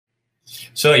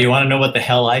So you want to know what the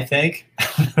hell I think?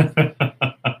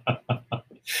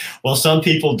 Well, some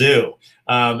people do,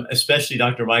 especially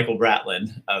Dr. Michael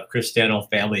Bratlin of Chris Dental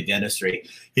Family Dentistry.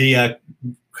 He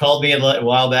called me a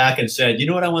while back and said, you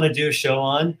know what I want to do a show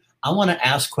on? I want to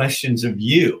ask questions of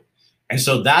you. And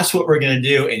so that's what we're going to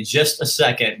do in just a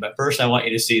second. But first, I want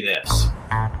you to see this.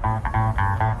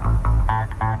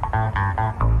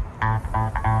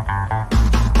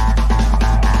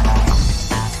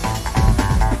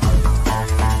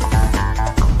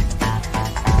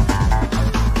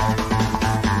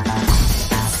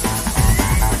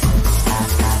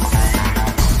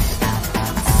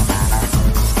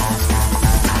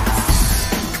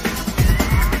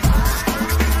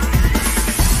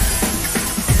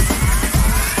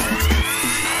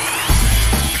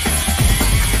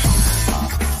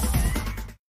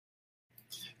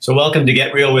 So welcome to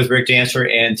Get Real with Rick Dancer,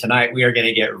 and tonight we are going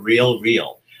to get real.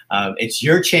 It's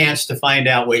your chance to find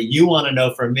out what you want to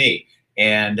know from me,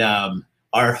 and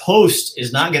our host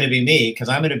is not going to be me because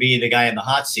I'm going to be the guy in the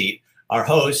hot seat. Our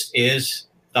host is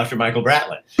Dr. Michael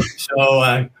Bratlin.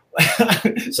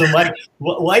 So Mike,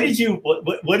 why did you?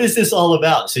 What is this all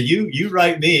about? So you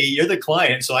write me, you're the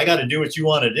client, so I got to do what you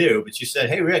want to do. But you said,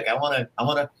 hey Rick, I want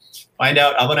to find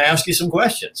out. I want to ask you some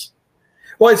questions.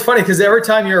 Well, it's funny because every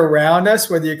time you're around us,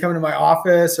 whether you come to my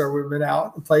office or we've been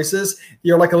out in places,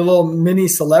 you're like a little mini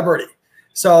celebrity.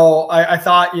 So I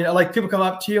thought, like people come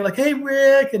up to you like, hey,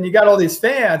 Rick, and you got all these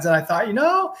fans. And I thought,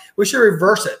 we should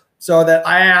reverse it so that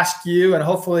I ask you and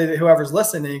hopefully whoever's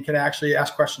listening can actually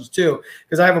ask questions too,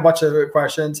 because I have a bunch of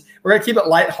questions. We're going to keep it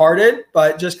lighthearted,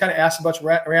 but just kind of ask a bunch of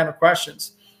random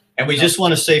questions. And we just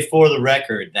want to say for the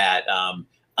record that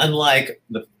unlike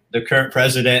the current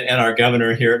president and our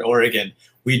governor here in Oregon,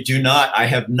 I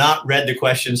have not read the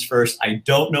questions first. I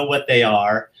don't know what they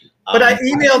are. But I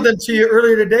emailed them to you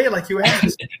earlier today, like you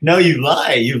asked. No, you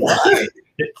lie. You lie.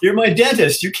 You're my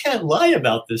dentist. You can't lie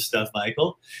about this stuff,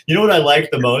 Michael. You know what I like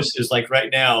the most is like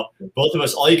right now, both of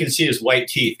us, all you can see is white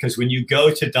teeth. Because when you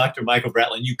go to Dr. Michael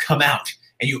Bratlin, you come out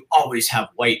and you always have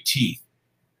white teeth.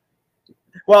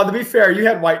 Well, to be fair, you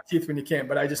had white teeth when you came,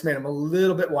 but I just made them a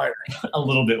little bit wider. A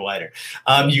little bit wider.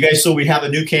 You guys, so we have a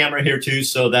new camera here too.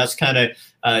 So that's kind of,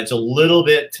 it's a little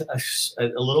bit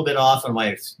off on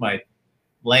my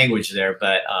language there.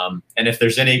 But, and if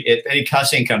any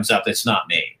cussing comes up, it's not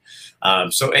me.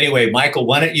 So anyway, Michael,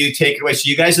 why don't you take it away? So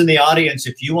you guys in the audience,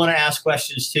 if you want to ask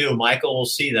questions too, Michael will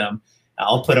see them.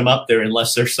 I'll put them up there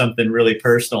unless there's something really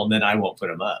personal, and then I won't put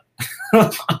them up.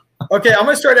 Okay, I'm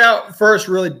going to start out first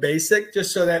really basic,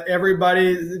 just so that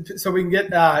everybody, so we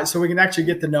can actually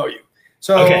get to know you.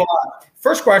 So okay.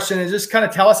 First question is just kind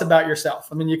of tell us about yourself.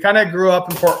 I mean, you kind of grew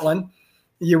up in Portland.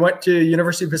 You went to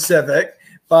University Pacific,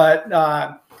 but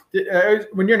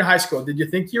when you're in high school, did you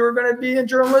think you were going to be in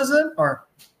journalism or?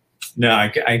 No,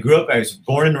 I grew up, I was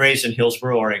born and raised in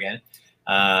Hillsboro, Oregon.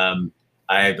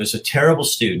 I was a terrible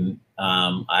student.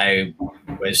 I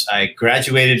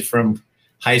graduated from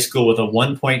high school with a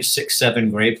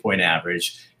 1.67 grade point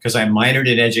average because I minored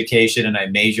in education and I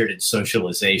majored in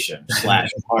socialization /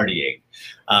 partying.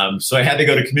 So I had to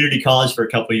go to community college for a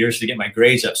couple of years to get my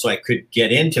grades up so I could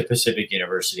get into Pacific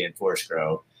University in Forest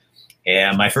Grove.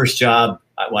 And my first job,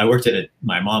 I worked at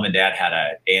my mom and dad had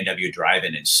a A&W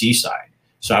drive-in in Seaside.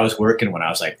 So I was working when I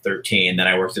was like 13. Then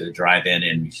I worked at a drive-in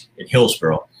in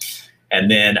Hillsboro. And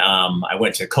then I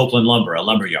went to Copeland Lumber, a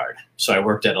lumber yard. So I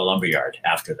worked at a lumber yard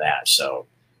after that. So,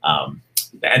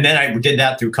 and then I did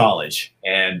that through college.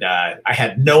 And I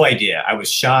had no idea. I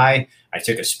was shy. I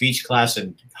took a speech class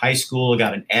in high school,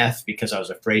 got an F because I was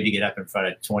afraid to get up in front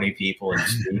of 20 people and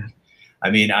speak.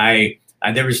 I mean,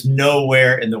 there was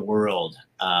nowhere in the world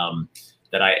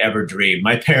that I ever dreamed.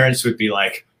 My parents would be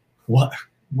like, what,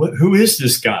 who is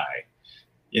this guy?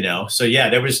 So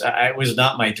yeah, it was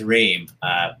not my dream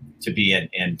to be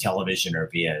in television or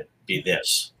be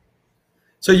this.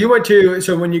 So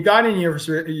when you got in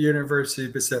University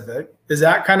Pacific, is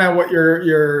that kind of what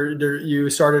you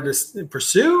started to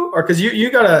pursue, or because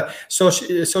you got a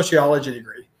sociology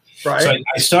degree, right?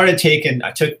 So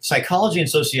I took psychology and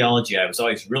sociology. I was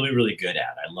always really, really good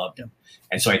at. I loved them.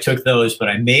 And so I took those, but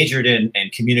I majored in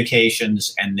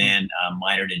communications and then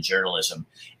minored in journalism.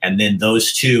 And then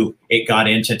those two, it got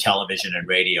into television and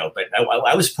radio. But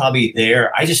I was probably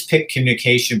there. I just picked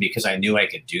communication because I knew I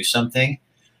could do something.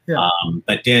 Yeah.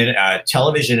 But then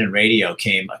television and radio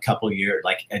came a couple years,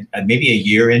 like maybe a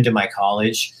year into my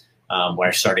college, where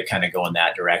I started kind of going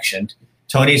that direction.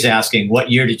 Tony's asking, what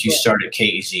year did you start at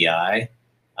KEZI?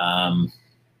 I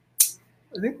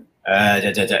think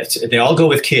they all go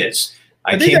with kids.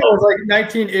 I think that was like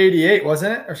 1988,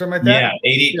 wasn't it, or something like that?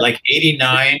 Yeah, 80, like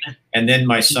 89, and then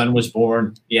my son was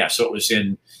born. Yeah, so it was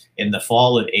in the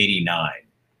fall of 89.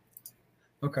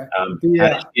 Okay. How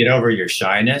did you get over your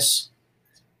shyness?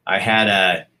 I had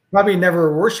a probably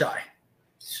never were shy.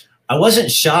 I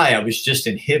wasn't shy. I was just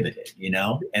inhibited, you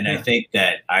know, and I think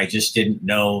that I just didn't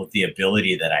know the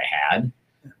ability that I had.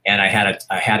 And I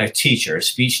had a teacher, a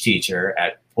speech teacher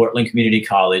at Portland Community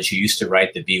College who used to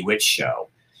write the Bewitched show.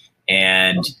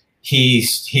 And he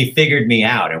figured me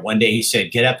out. And one day he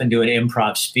said, get up and do an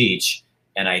improv speech.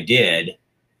 And I did.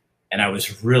 And I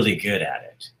was really good at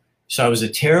it. So I was a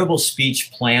terrible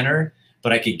speech planner,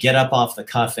 but I could get up off the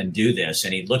cuff and do this.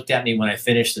 And he looked at me when I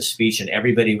finished the speech and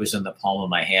everybody was in the palm of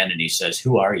my hand. And he says,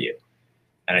 who are you?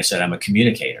 And I said, I'm a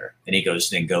communicator. And he goes,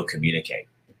 then go communicate.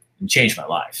 And changed my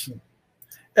life.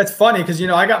 That's funny because, you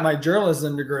know, I got my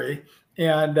journalism degree.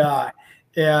 And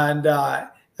when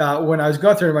I was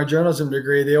going through my journalism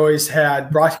degree, they always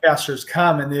had broadcasters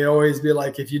come and they always be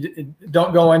like, if you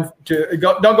don't go into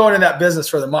that business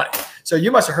for the money. So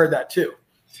you must have heard that too.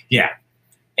 Yeah.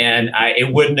 And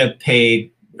it wouldn't have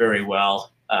paid very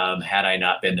well had I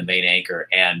not been the main anchor.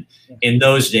 And in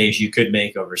those days, you could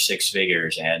make over 6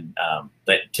 figures. And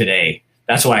but today,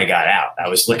 that's why I got out. I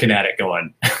was looking at it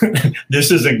going,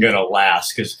 this isn't going to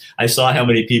last, because I saw how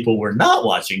many people were not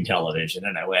watching television.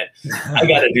 And I went, I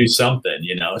got to do something,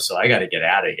 you know, so I got to get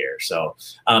out of here. So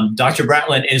Dr.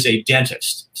 Bratland is a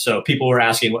dentist. So people were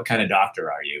asking, what kind of doctor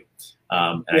are you?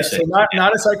 And I said, so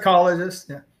not a psychologist.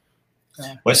 Yeah.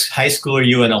 What high school are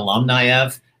you an alumni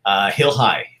of?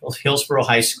 Hillsborough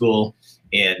High School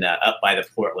in up by the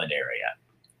Portland area.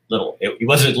 It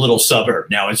wasn't a little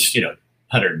suburb. Now it's, you know,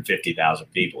 150,000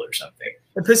 people or something.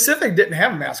 The Pacific didn't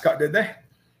have a mascot, did they?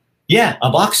 Yeah, a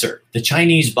boxer, the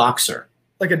Chinese boxer.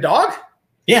 Like a dog?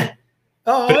 Yeah.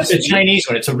 Oh, but it's a Chinese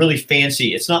one. It's a really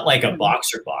fancy. It's not like a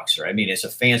boxer. I mean, it's a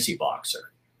fancy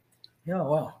boxer. Oh,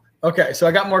 wow. Okay, so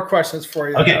I got more questions for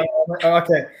you. Okay.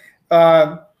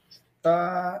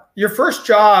 Your first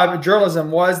job in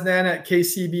journalism was then at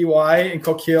KCBY in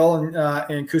Coquille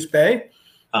and Coos Bay?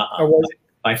 Or was it?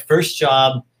 My first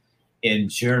job in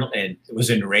it was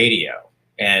in radio.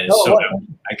 And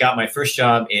I got my first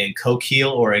job in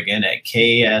Coquille, Oregon at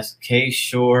K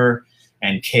Shore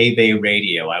and K Bay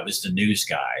Radio. I was the news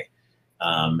guy.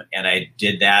 And I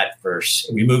did that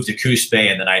first. We moved to Coos Bay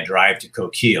and then I drive to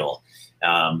Coquille.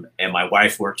 And my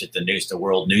wife worked at the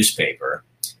World newspaper.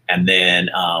 And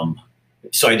then,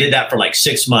 so I did that for like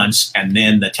 6 months. And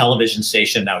then the television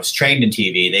station, I was trained in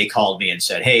TV, they called me and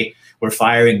said, hey, we're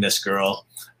firing this girl.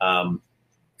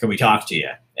 Can we talk to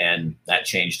you? And that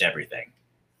changed everything.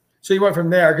 So you went from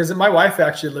there, because my wife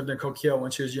actually lived in Coquille when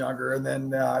she was younger, and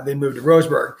then they moved to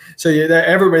Roseburg. So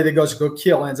everybody that goes to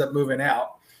Coquille ends up moving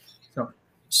out. So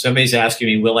somebody's asking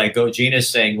me, will I go? Gina's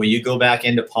saying, will you go back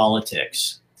into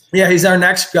politics? Yeah, he's our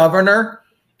next governor.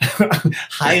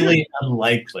 Highly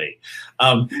unlikely.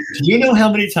 Do you know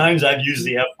how many times I've used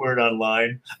the F word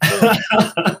online?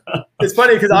 It's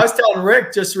funny because I was telling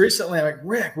Rick just recently, I'm like,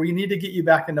 Rick, we need to get you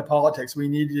back into politics. We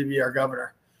need you to be our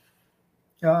governor.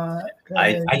 I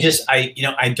just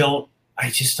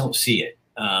don't see it.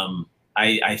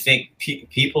 I think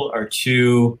people are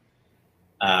too.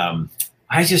 I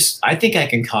think I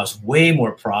can cause way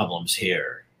more problems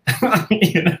here.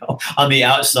 You know, on the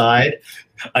outside.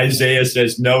 Isaiah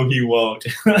says, no, he won't.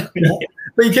 But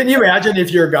can you imagine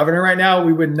if you're a governor right now,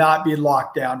 we would not be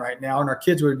locked down right now and our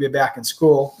kids would be back in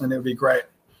school and it would be great.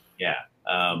 Yeah.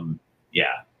 Yeah.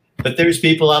 But there's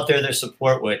people out there that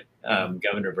support what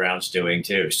Governor Brown's doing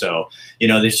too. So, you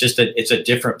know, it's a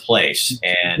different place.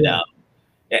 And,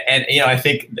 you know, I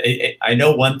think I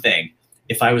know one thing.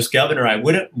 If I was governor, I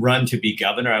wouldn't run to be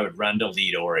governor. I would run to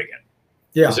lead Oregon.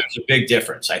 Yeah. Because there's a big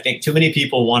difference. I think too many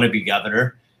people want to be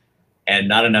governor. And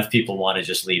not enough people want to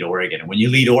just lead Oregon. And when you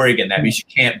lead Oregon, that means you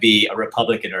can't be a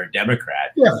Republican or a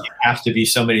Democrat. Yeah. You have to be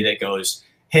somebody that goes,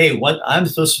 hey, I'm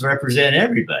supposed to represent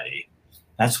everybody.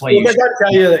 That's why I got to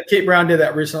tell you that Kate Brown did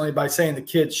that recently by saying the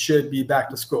kids should be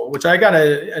back to school, which I got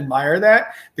to admire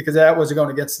that, because that was going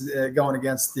against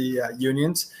the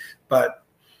unions. But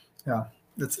yeah.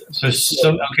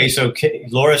 So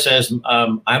Laura says,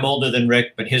 I'm older than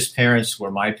Rick, but his parents were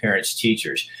my parents'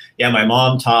 teachers. Yeah, my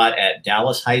mom taught at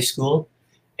Dallas High School,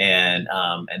 and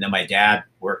then my dad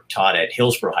taught at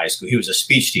Hillsborough High School. He was a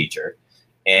speech teacher.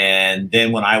 And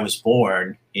then when I was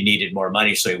born, he needed more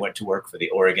money, so he went to work for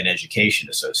the Oregon Education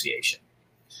Association.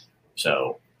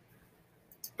 So.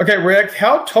 Okay, Rick,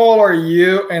 how tall are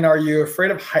you, and are you afraid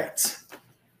of heights?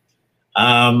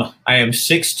 I am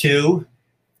 6'2".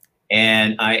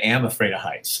 And I am afraid of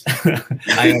heights.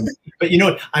 I am, but you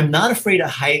know what? I'm not afraid of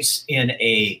heights in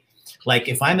a Like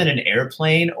if I'm in an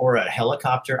airplane or a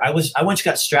helicopter, I once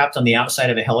got strapped on the outside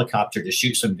of a helicopter to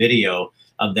shoot some video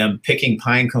of them picking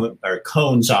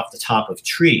cones off the top of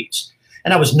trees.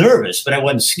 And I was nervous, but I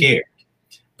wasn't scared.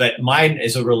 But mine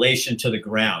is a relation to the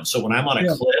ground. So when I'm on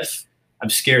a cliff, I'm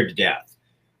scared to death.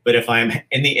 But if I'm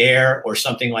in the air or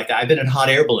something like that, I've been in hot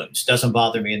air balloons. Doesn't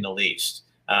bother me in the least.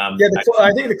 I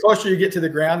think the closer you get to the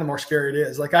ground, the more scary it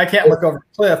is. Like I can't look over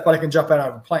a cliff, but I can jump out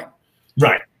of a plane.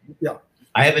 Right. Yeah.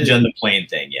 I haven't done the plane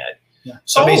thing yet. Yeah.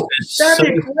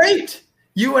 That'd be great.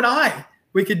 You and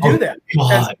we could do that.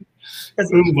 God.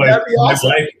 That'd be awesome.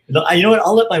 Wife, you know what?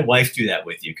 I'll let my wife do that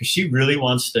with you because she really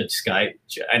wants to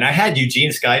and I had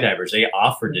Eugene skydivers. They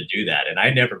offered to do that, and I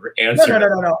never answered.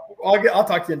 No. I'll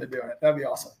talk you into doing it. That'd be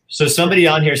awesome. So somebody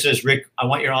on here says, Rick, I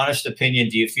want your honest opinion.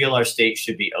 Do you feel our state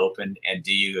should be open, and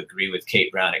do you agree with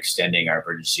Kate Brown extending our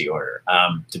emergency order?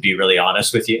 To be really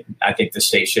honest with you, I think the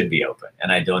state should be open,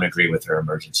 and I don't agree with her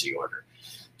emergency order.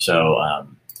 So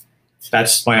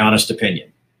that's my honest opinion.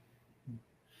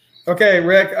 Okay,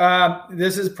 Rick,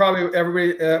 this is probably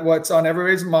what's on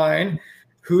everybody's mind.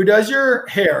 Who does your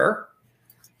hair?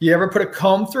 You ever put a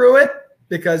comb through it?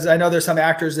 Because I know there's some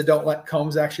actors that don't let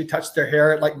combs actually touch their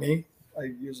hair, like me. I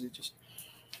usually just.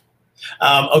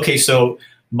 Okay, so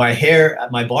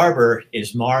my barber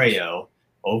is Mario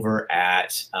over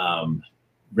at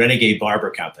Renegade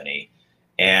Barber Company.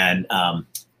 And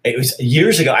it was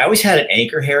years ago. I always had an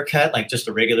anchor haircut, like just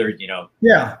a regular,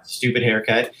 stupid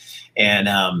haircut. And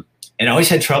I always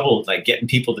had trouble like getting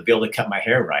people to be able to cut my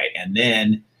hair right. And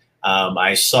then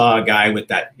I saw a guy with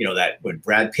that, that when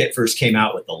Brad Pitt first came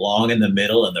out with the long in the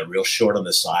middle and the real short on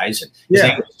the sides. And his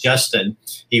name was Justin.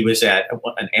 He was at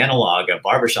an analog, a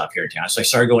barbershop here in town. So I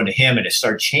started going to him and it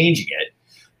started changing it.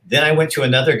 Then I went to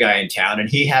another guy in town and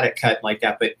he had it cut like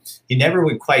that, but he never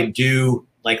would quite do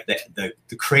like the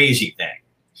crazy thing.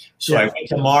 So I went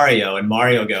to Mario and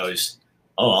Mario goes,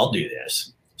 oh, I'll do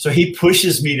this. So he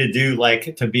pushes me to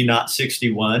be not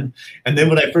 61. And then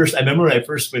I remember when I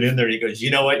first went in there, he goes, you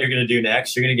know what you're going to do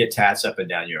next? You're going to get tats up and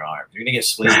down your arms. You're going to get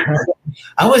sleeves.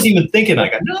 I wasn't even thinking no,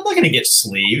 I'm not going to get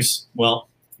sleeves. Well,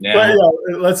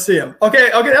 let's see them.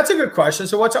 Okay. That's a good question.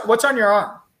 So what's on your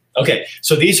arm? Okay.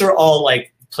 So these are all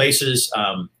like places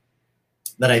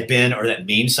that I've been or that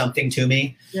mean something to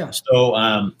me. Yeah.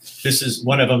 So this is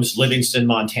one of them is Livingston,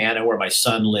 Montana, where my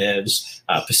son lives.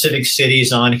 Pacific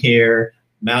City's on here.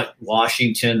 Mount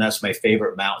Washington, that's my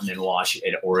favorite mountain in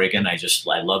Oregon. I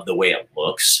love the way it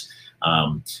looks.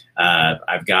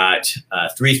 I've got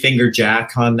Three Finger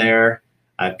Jack on there.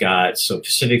 I've got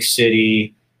Pacific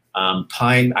City,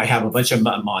 Pine. I have a bunch of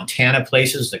Montana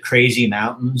places, the Crazy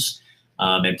Mountains,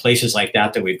 and places like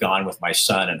that we've gone with my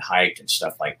son and hiked and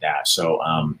stuff like that. So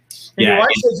Your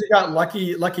wife says you got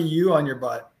lucky you on your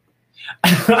butt.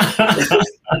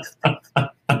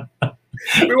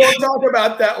 We won't talk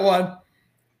about that one.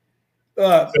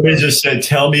 Somebody just said,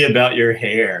 tell me about your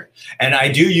hair. And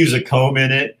I do use a comb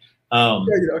in it.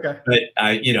 Okay. But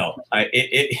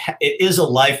it is a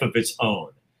life of its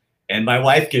own. And my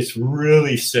wife gets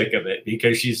really sick of it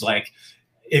because she's like,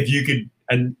 if you could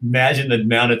imagine the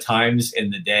amount of times in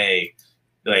the day,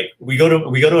 like we go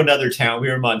to another town, we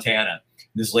were in Montana.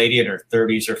 This lady in her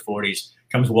 30s or 40s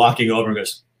comes walking over and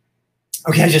goes,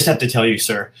 okay, I just have to tell you,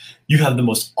 sir, you have the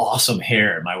most awesome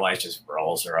hair. And my wife just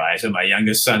rolls her eyes. And my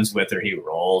youngest son's with her. He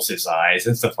rolls his eyes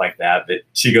and stuff like that. But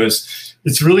she goes,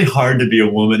 it's really hard to be a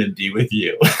woman and be with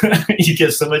you. You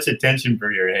get so much attention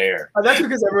for your hair. Oh, that's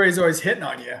because everybody's always hitting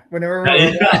on you whenever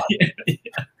we're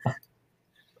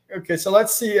Okay, so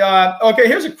let's see. Okay,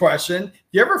 here's a question.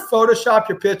 You ever Photoshop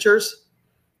your pictures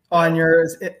on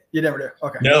yours? You never do.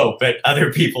 Okay. No, but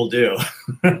other people do.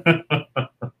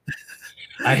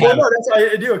 Well, no, that's why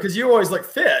I do it because you always look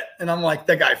fit, and I'm like,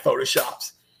 that guy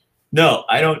photoshops. No,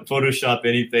 I don't Photoshop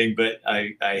anything, but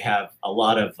I have a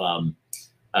lot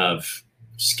of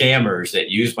scammers that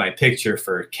use my picture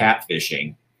for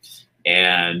catfishing,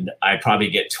 and I probably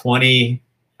get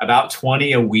about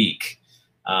 20 a week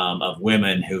of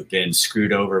women who've been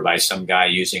screwed over by some guy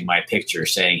using my picture,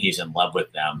 saying he's in love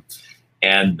with them.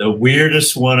 And the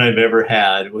weirdest one I've ever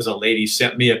had was a lady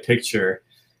sent me a picture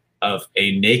of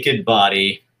a naked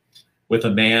body with a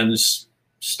man's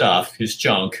stuff, his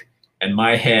junk, and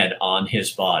my head on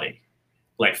his body,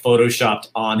 like photoshopped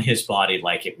on his body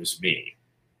like it was me.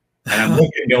 And I'm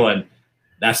looking going,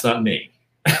 that's not me.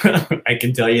 I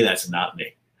can tell you that's not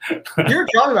me. You're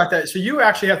talking about that. So you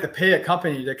actually have to pay a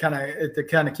company to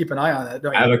kind of keep an eye on that,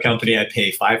 don't you? I have a company I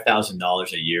pay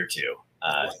 $5,000 a year to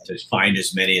find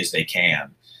as many as they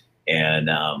can. And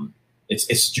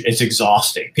it's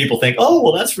exhausting. People think, oh,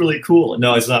 well, that's really cool.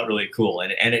 No, it's not really cool.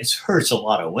 And it hurts a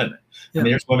lot of women. Yeah. I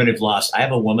mean, there's women who've lost. I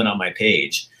have a woman on my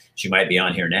page. She might be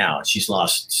on here now. She's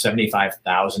lost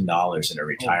 $75,000 in her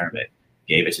retirement.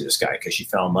 Gave it to this guy because she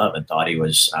fell in love and thought he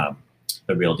was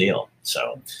the real deal.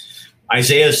 So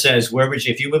Isaiah says, where would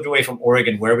you, if you moved away from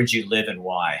Oregon, where would you live and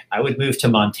why? I would move to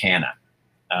Montana.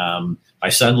 My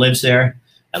son lives there.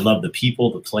 I love the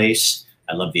people, the place.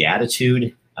 I love the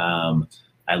attitude.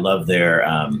 I love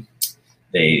their,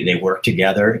 they work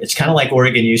together. It's kind of like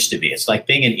Oregon used to be. It's like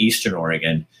being in Eastern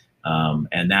Oregon.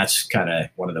 And that's kind of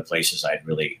one of the places I'd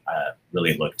really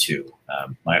look to.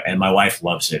 My wife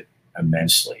loves it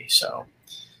immensely. So.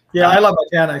 Yeah, I love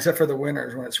Montana except for the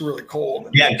winters when it's really cold.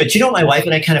 Yeah, but you know, my wife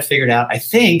and I kind of figured out, I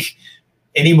think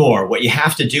anymore, what you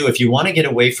have to do if you want to get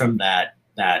away from that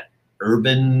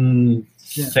urban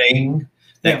thing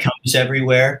that comes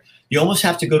everywhere, you almost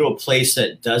have to go to a place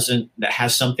that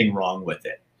has something wrong with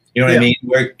it. You know what I mean?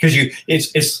 Because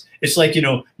it's like, you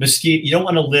know, mosquito. You don't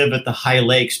want to live at the high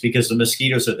lakes because the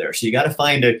mosquitoes are there. So you got to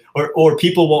find or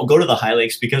people won't go to the high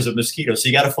lakes because of mosquitoes. So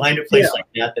you got to find a place like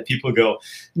that people go,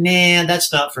 nah,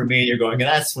 that's not for me. And you're going,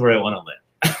 that's where I want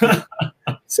to live.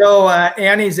 So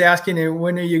Annie's asking,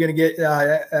 when are you going to get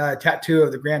a tattoo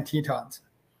of the Grand Tetons?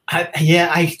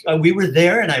 We were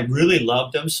there and I really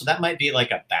loved them. So that might be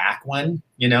like a back one.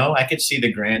 You know, I could see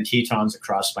the Grand Tetons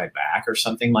across my back or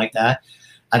something like that.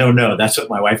 I don't know. That's what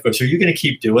my wife goes, are you going to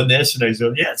keep doing this? And I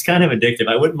go, yeah, it's kind of addictive.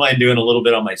 I wouldn't mind doing a little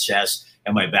bit on my chest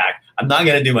and my back. I'm not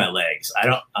going to do my legs.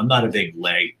 I'm not a big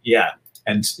leg. Yeah.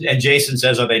 And Jason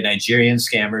says, are they Nigerian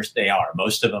scammers? They are.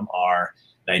 Most of them are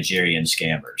Nigerian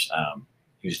scammers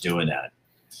who's doing that.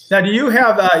 Now, do you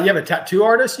have a tattoo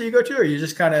artist that you go to, or you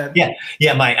just kind of?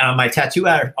 Yeah. My tattoo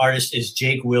artist is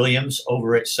Jake Williams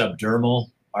over at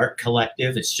Subdermal Art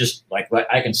Collective. It's just like,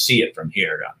 I can see it from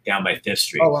here down by 5th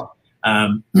Street. Oh, wow.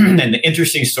 And the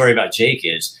interesting story about Jake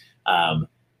is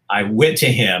I went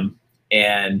to him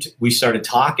and we started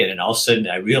talking, and all of a sudden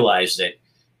I realized that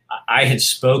I had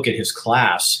spoke at his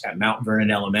class at Mount Vernon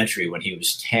Elementary when he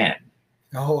was 10.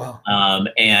 Oh, wow.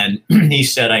 And he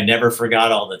said, I never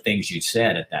forgot all the things you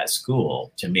said at that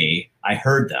school to me. I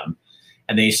heard them.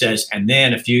 And then he says, and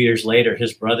then a few years later,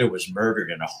 his brother was murdered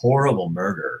in a horrible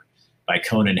murder by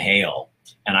Conan Hale.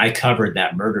 And I covered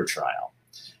that murder trial.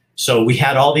 So we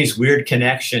had all these weird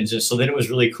connections. And so then it was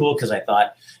really cool because I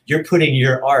thought, you're putting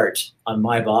your art on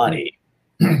my body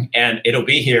and it'll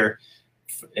be here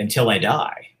until I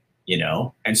die, you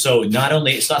know? And so not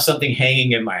only, it's not something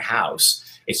hanging in my house.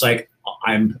 It's like,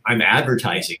 I'm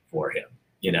advertising for him,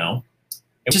 you know,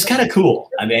 which is kind of cool.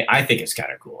 I mean, I think it's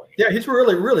kind of cool. Yeah. He's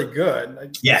really, really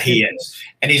good. Yeah, he is.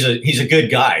 And he's a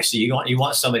good guy. So you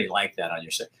want somebody like that on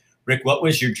your side. Rick, what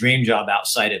was your dream job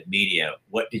outside of media?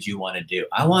 What did you want to do?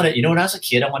 You know, when I was a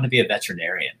kid, I wanted to be a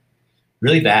veterinarian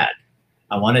really bad.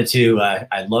 I wanted to,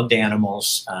 I loved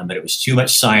animals, but it was too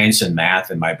much science and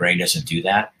math and my brain doesn't do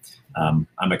that. I'm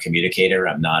a communicator.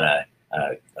 I'm not a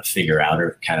figure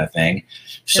outer kind of thing.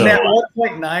 So and that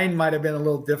 1.9 might have been a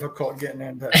little difficult getting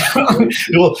into.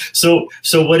 Well, so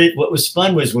what was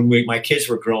fun was when my kids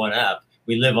were growing up,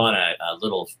 we live on a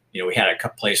little, you know, we had a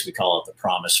place, we call it the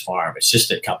Promise Farm. It's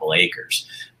just a couple acres,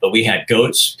 but we had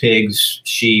goats, pigs,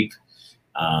 sheep.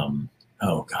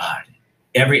 Oh God,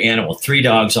 every animal, 3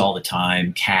 dogs all the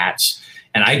time, cats.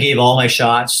 And I gave all my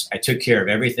shots. I took care of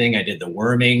everything. I did the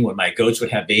worming. When my goats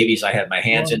would have babies, I had my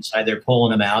hands inside there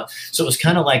pulling them out. So it was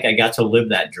kind of like I got to live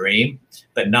that dream,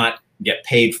 but not get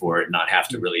paid for it, not have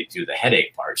to really do the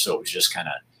headache part. So it was just kind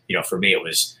of, you know, for me, it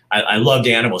was, I loved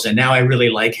animals. And now I really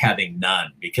like having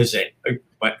none because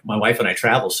my wife and I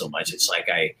travel so much. It's like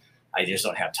I just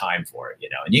don't have time for it, you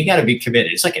know, and you got to be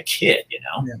committed. It's like a kid, you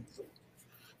know. Yeah.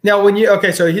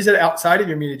 Now, so he said outside of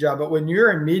your media job, but when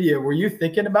you're in media, were you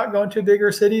thinking about going to a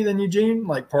bigger city than Eugene,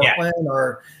 like Portland,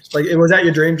 or like, was that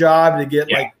your dream job to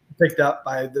get like picked up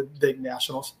by the big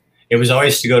nationals? It was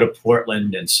always to go to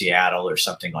Portland and Seattle or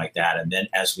something like that. And then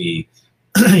as we,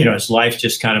 you know, as life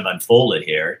just kind of unfolded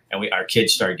here and our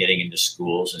kids started getting into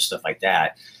schools and stuff like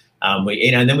that. And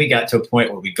then we got to a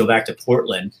point where we'd go back to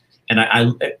Portland, and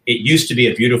it used to be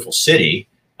a beautiful city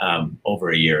over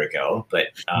a year ago, but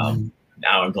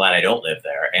now I'm glad I don't live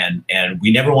there. And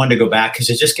we never wanted to go back because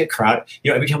it just get crowded. You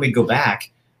know, every time we go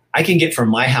back, I can get from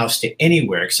my house to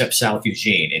anywhere except South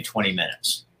Eugene in 20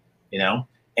 minutes, you know?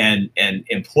 And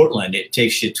in Portland, it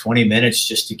takes you 20 minutes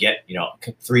just to get, you know,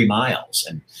 3 miles.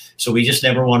 And so we just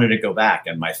never wanted to go back.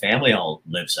 And my family all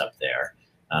lives up there.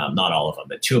 Not all of them,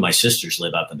 but 2 of my sisters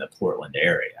live up in the Portland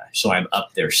area. So I'm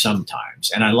up there sometimes.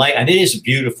 And it is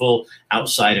beautiful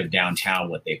outside of downtown,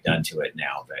 what they've done to it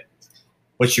now. But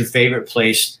what's your favorite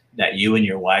place that you and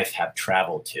your wife have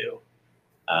traveled to?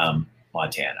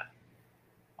 Montana.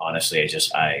 Honestly,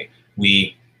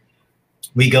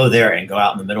 we go there and go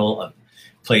out in the middle of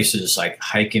places, like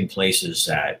hiking places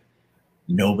that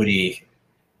nobody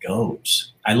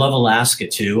goes. I love Alaska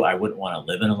too. I wouldn't want to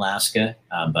live in Alaska,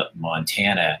 but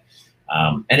Montana,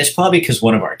 and it's probably because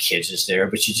one of our kids is there,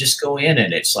 but you just go in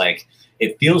and it's like,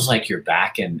 it feels like you're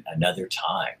back in another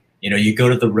time. You know, you go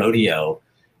to the rodeo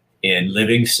in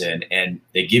Livingston and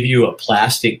they give you a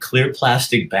clear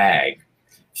plastic bag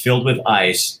filled with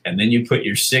ice. And then you put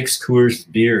your 6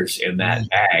 Coors beers in that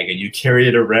bag and you carry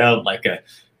it around like a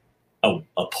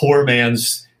poor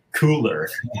man's cooler,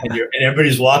 and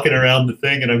everybody's walking around the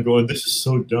thing. And I'm going, this is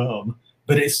so dumb,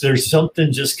 but there's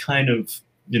something just kind of,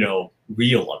 you know,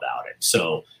 real about it.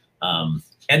 So, and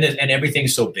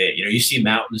everything's so big. You know, you see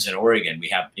mountains in Oregon. We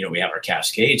have our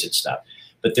Cascades and stuff,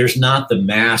 but there's not the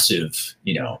massive,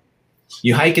 you know,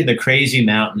 you hike in the crazy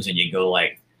mountains and you go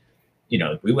like, you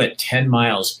know, we went 10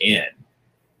 miles in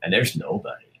and there's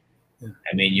nobody. Yeah.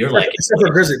 I mean, you're like, except for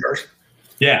grizzly bears.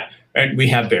 Yeah. And we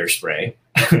have bear spray.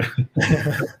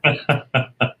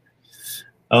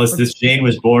 This Jane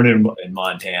was born in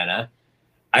Montana.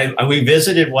 We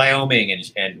visited Wyoming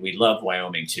and we love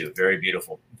Wyoming too. Very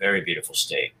beautiful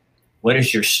state. What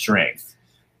is your strength?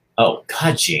 Oh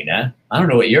God, Gina, I don't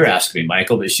know what you're asking me,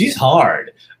 Michael, but she's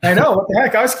hard. I know. What the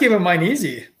heck? I was keeping mine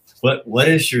easy. What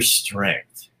is your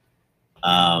strength?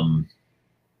 I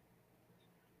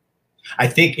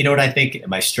think, you know what I think?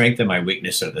 My strength and my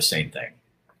weakness are the same thing.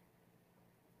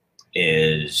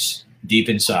 Is deep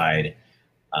inside,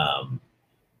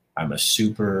 I'm a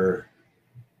super,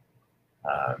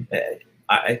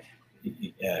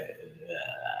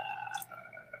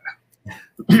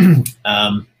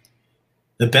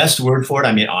 the best word for it,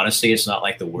 I mean, honestly, it's not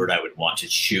like the word I would want to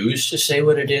choose to say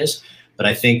what it is, but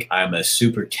I think I'm a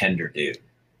super tender dude.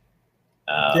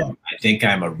 I think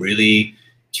I'm a really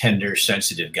tender,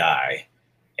 sensitive guy,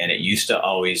 and it used to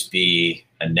always be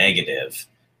a negative,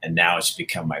 and now it's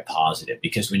become my positive.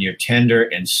 Because when you're tender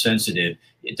and sensitive,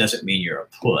 it doesn't mean you're a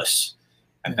puss.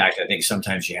 In fact, I think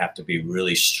sometimes you have to be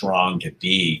really strong to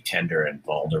be tender and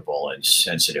vulnerable and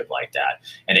sensitive like that.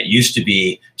 And it used to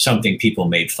be something people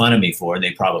made fun of me for, and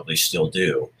they probably still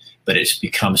do. But it's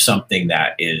become something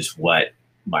that is what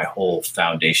my whole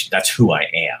foundation, that's who I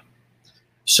am.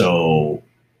 So,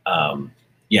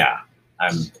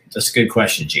 that's a good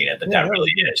question, Gina, but that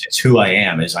really is. It's who I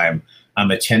am, is I'm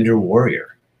a tender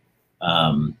warrior,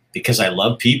 because I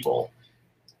love people,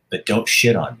 but don't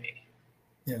shit on me.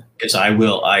 Yeah. Because I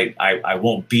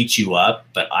won't beat you up,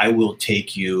 but I will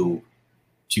take you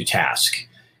to task,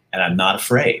 and I'm not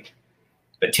afraid.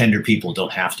 But tender people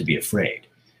don't have to be afraid,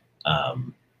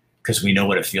 because we know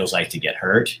what it feels like to get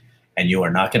hurt, and you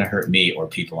are not going to hurt me or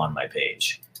people on my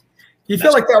page. Do you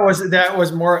feel like that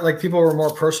was more like people were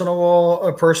more personal,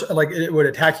 like it would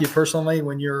attack you personally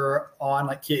when you're on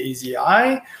like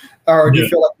KAZI, or do you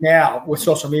feel like now with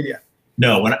social media?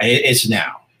 No, it's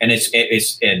now. And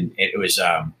it was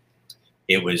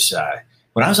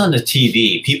when I was on the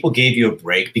TV, people gave you a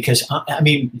break because I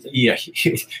mean,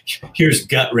 here's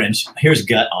gut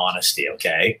honesty.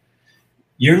 Okay.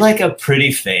 You're like a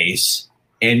pretty face,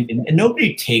 and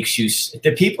nobody takes you.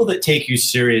 The people that take you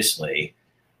seriously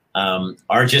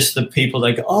are just the people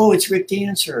that go, oh, it's Rick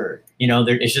Dancer. You know,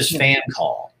 it's just fan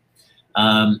call.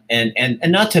 And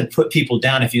not to put people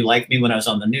down. If you like me when I was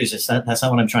on the news, that's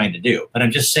not what I'm trying to do. But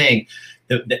I'm just saying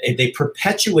that they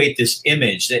perpetuate this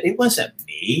image that it wasn't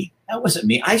me. That wasn't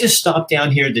me. I just stopped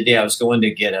down here today. I was going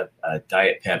to get a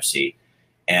Diet Pepsi,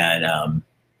 and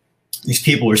these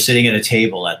people were sitting at a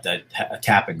table at the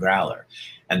Tap and Growler.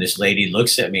 And this lady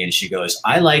looks at me and she goes,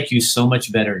 I like you so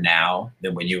much better now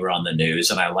than when you were on the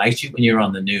news. And I liked you when you were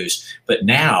on the news. But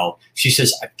now, she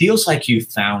says, it feels like you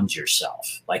found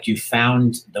yourself, like you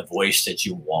found the voice that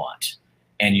you want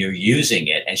and you're using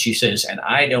it. And she says, and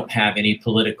I don't have any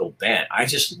political bent. I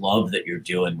just love that you're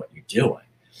doing what you're doing.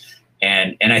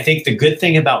 And I think the good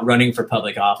thing about running for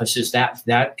public office is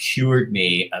that cured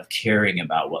me of caring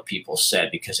about what people said,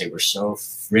 because they were so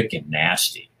freaking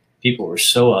nasty. People were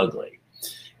so ugly.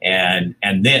 And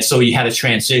then, so you had a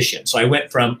transition. So I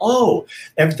went from,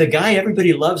 the guy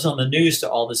everybody loves on the news, to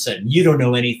all of a sudden, you don't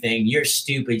know anything. You're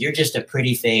stupid. You're just a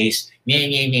pretty face. Meh,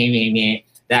 meh, meh, meh, meh,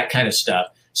 that kind of stuff.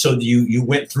 So you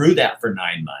went through that for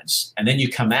 9 months, and then you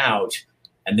come out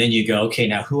and then you go, okay,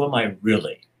 now who am I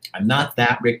really? I'm not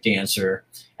that Rick Dancer,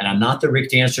 and I'm not the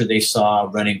Rick Dancer they saw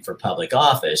running for public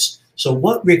office. So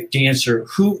what Rick Dancer,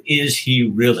 who is he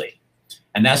really?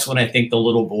 And that's when I think the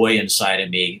little boy inside of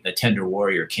me, the tender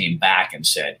warrior, came back and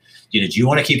said, do you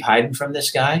want to keep hiding from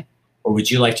this guy, or would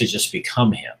you like to just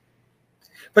become him?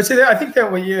 But see, I think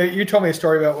that when you told me a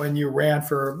story about when you ran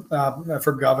for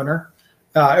governor,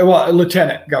 Well,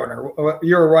 lieutenant governor.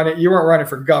 You were running. You weren't running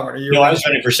for governor. No, I was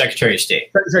running for Secretary of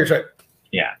State. Secretary.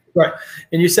 Yeah. Right.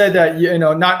 And you said that,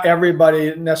 not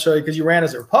everybody necessarily, because you ran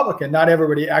as a Republican, not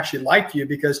everybody actually liked you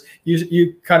because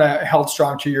you kind of held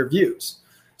strong to your views.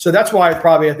 So that's why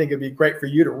I think it'd be great for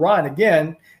you to run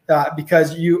again,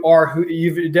 because you are who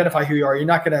you've identified who you are. You're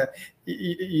not going to,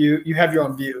 you have your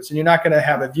own views, and you're not going to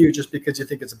have a view just because you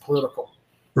think it's a political.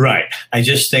 Right. I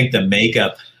just think the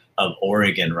makeup of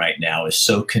Oregon right now is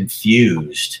so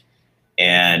confused,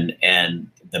 and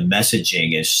the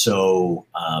messaging is so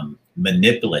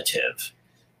manipulative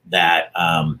that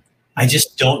I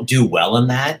just don't do well in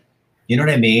that. You know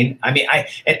what I mean? I mean,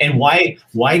 and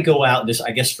why go out this?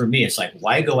 I guess for me, it's like,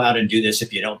 why go out and do this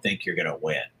if you don't think you're going to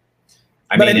win?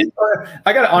 I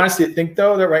got to honestly think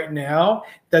though that right now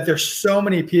that there's so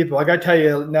many people. I got to tell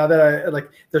you now that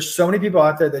there's so many people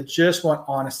out there that just want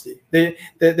honesty. They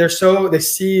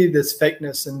see this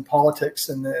fakeness in politics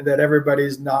and that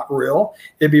everybody's not real.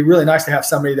 It'd be really nice to have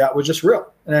somebody that was just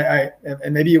real. And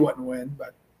maybe you wouldn't win,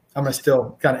 but I'm gonna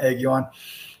still kind of egg you on.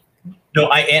 No,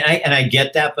 I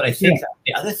get that, but I think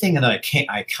the other thing that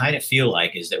I kind of feel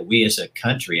like is that we as a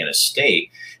country and a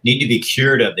state need to be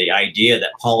cured of the idea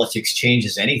that politics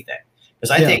changes anything. Because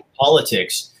I think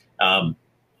politics,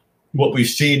 what we've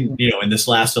seen, in this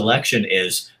last election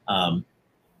is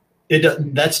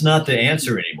that's not the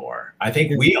answer anymore. I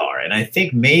think we are, and I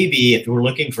think maybe if we're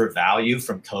looking for value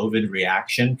from COVID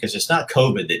reaction, because it's not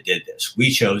COVID that did this,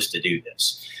 we chose to do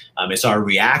this. It's our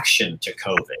reaction to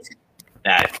COVID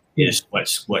that is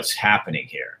what's happening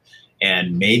here.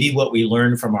 And maybe what we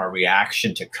learned from our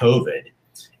reaction to COVID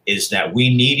is that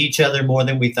we need each other more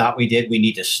than we thought we did. We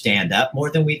need to stand up more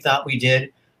than we thought we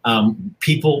did.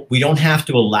 We don't have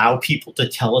to allow people to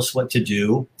tell us what to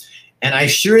do. And I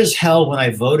sure as hell, when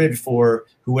I voted for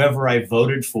whoever I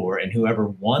voted for and whoever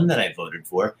won that I voted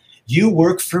for, you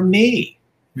work for me.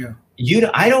 Yeah.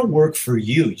 I don't work for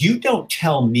you. You don't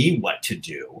tell me what to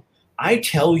do. I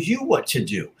tell you what to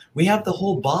do. We have the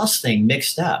whole boss thing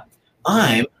mixed up.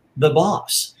 I'm the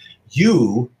boss.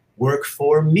 You work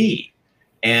for me.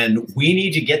 And we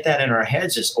need to get that in our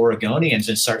heads as Oregonians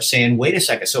and start saying, wait a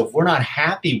second. So if we're not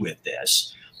happy with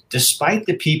this, despite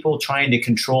the people trying to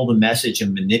control the message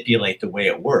and manipulate the way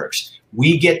it works,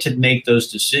 we get to make those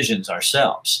decisions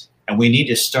ourselves. And we need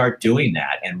to start doing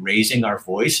that and raising our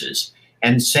voices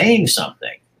and saying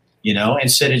something,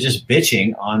 instead of just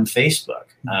bitching on Facebook.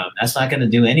 That's not going to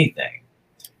do anything.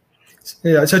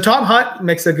 Yeah. So Tom Hunt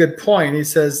makes a good point. He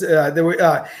says that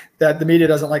the media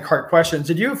doesn't like hard questions.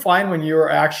 Did you find when you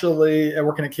were actually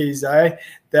working at KZI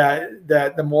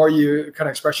that the more you kind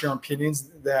of express your own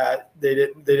opinions that they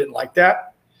didn't like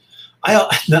that?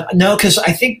 No, because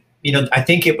I think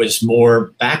it was more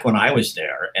back when I was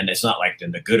there, and it's not like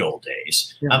in the good old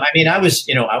days. Yeah. I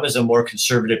was a more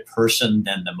conservative person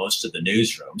than the most of the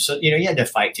newsroom. So, you had to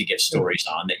fight to get stories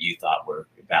on that you thought were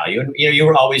value. And, you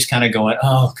were always kind of going,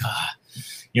 oh God,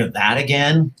 that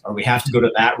again, or we have to go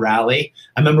to that rally.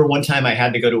 I remember one time I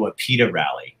had to go to a PETA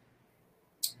rally,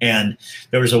 and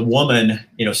there was a woman,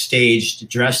 staged,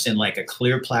 dressed in like a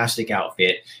clear plastic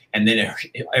outfit. And then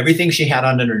everything she had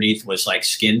on underneath was like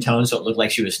skin tone. So it looked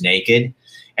like she was naked,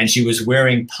 and she was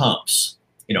wearing pumps,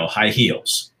 high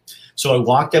heels. So I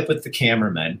walked up with the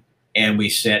cameraman, and we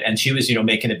said, and she was,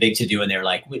 making a big to-do, and they're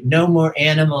like, no more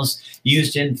animals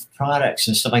used in products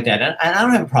and stuff like that. And I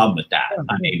don't have a problem with that.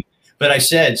 But I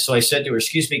said to her,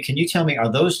 excuse me, can you tell me,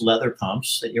 are those leather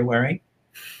pumps that you're wearing?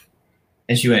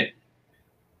 And she went,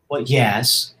 well,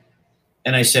 yes.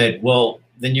 And I said, well,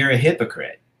 then you're a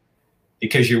hypocrite,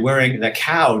 because you're wearing, the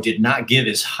cow did not give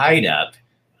his hide up.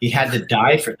 He had to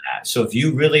die for that. So if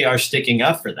you really are sticking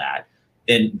up for that,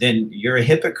 then you're a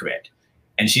hypocrite.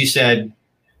 And she said,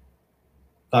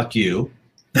 fuck you.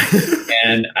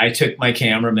 And I took my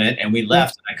cameraman and we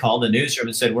left. And I called the newsroom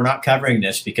and said, we're not covering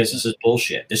this because this is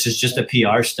bullshit. This is just a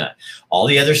PR stunt. All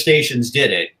the other stations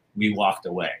did it. We walked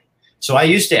away. So I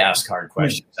used to ask hard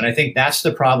questions. And I think that's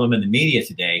the problem in the media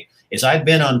today is I've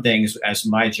been on things as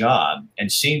my job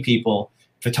and seen people,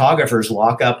 photographers,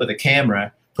 walk up with a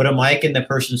camera, put a mic in the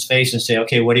person's face and say,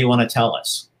 okay, what do you want to tell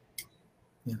us?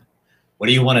 Yeah. What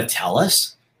do you want to tell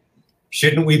us?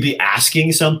 Shouldn't we be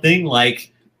asking something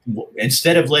like,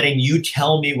 instead of letting you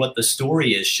tell me what the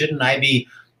story is, shouldn't I be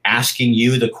asking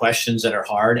you the questions that are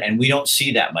hard? And we don't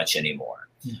see that much anymore.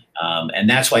 And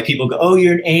that's why people go, oh,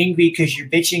 you're angry because you're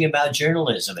bitching about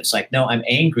journalism. It's like, no, I'm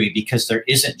angry because there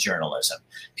isn't journalism.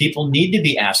 People need to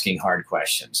be asking hard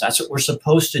questions. That's what we're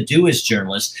supposed to do as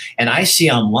journalists. And I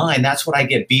see online, that's what I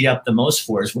get beat up the most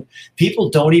for, is people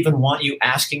don't even want you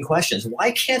asking questions.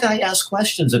 Why can't I ask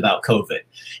questions about COVID?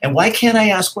 And why can't I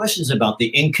ask questions about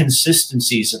the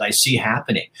inconsistencies that I see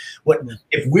happening?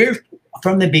 If we're,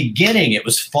 from the beginning, it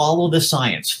was follow the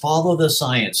science, follow the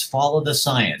science, follow the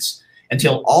science,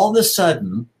 until all of a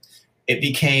sudden it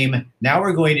became, now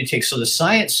we're going to take, so the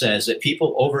science says that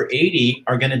people over 80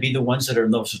 are going to be the ones that are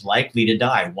most likely to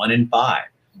die, 1 in 5.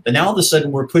 But now all of a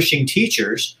sudden we're pushing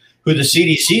teachers who the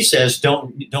CDC says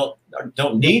don't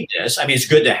need this. I mean, it's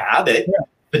good to have it,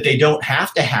 but they don't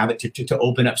have to have it to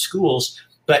open up schools.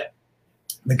 But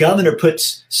the governor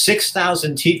puts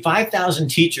 5,000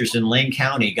 teachers in Lane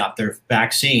County got their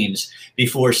vaccines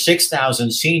before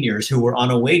 6,000 seniors who were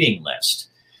on a waiting list.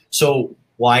 So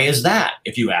why is that?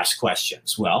 If you ask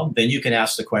questions, well, then you can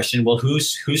ask the question, well, who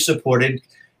supported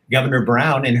Governor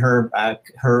Brown in her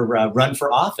run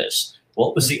for office? Well,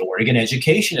 it was the Oregon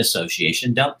Education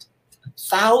Association, dumped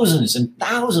thousands and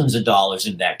thousands of dollars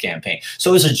in that campaign.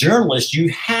 So as a journalist, you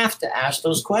have to ask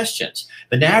those questions.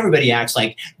 But now everybody acts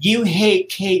like, you hate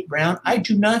Kate Brown. I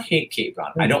do not hate Kate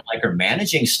Brown. I don't like her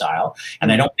managing style,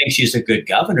 and I don't think she's a good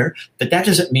governor, but that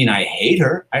doesn't mean I hate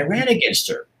her. I ran against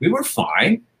her. We were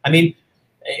fine. I mean,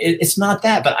 it's not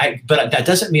that, but that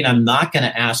doesn't mean I'm not going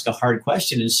to ask a hard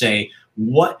question and say,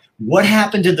 what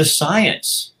happened to the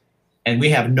science? And we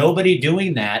have nobody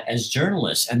doing that as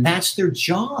journalists, and that's their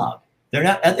job. They're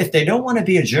not, if they don't want to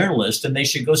be a journalist, then they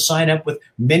should go sign up with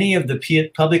many of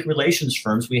the public relations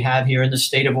firms we have here in the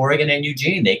state of Oregon and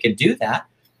Eugene. They can do that.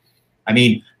 I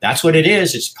mean, that's what it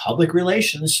is. It's public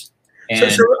relations. So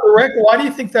Rick, why do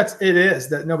you think it is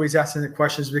that nobody's asking the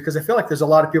questions? Because I feel like there's a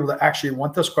lot of people that actually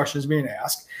want those questions being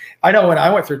asked. I know when I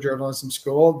went through journalism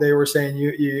school, they were saying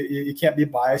you can't be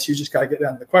biased. You just got to get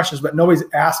down to the questions, but nobody's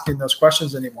asking those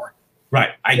questions anymore.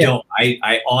 Right. I don't.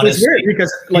 I honestly, because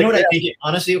you know what I think?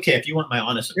 Honestly, okay, if you want my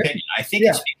honest opinion, I think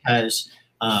it's because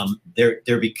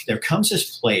there comes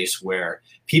this place where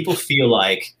people feel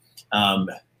like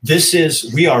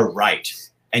we are right.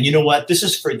 And you know what? This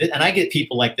is for, and I get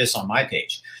people like this on my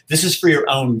page. This is for your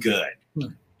own good,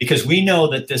 because we know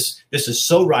that this is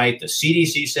so right. The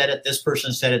CDC said it. This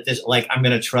person said it. Like, I'm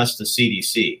going to trust the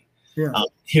CDC. Yeah.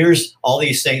 Here's all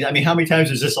these things. I mean, how many times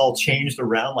has this all changed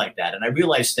around like that? And I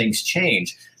realize things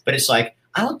change, but it's like,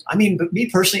 but me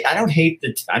personally, I don't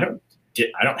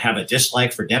have a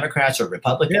dislike for Democrats or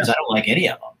Republicans. I don't like any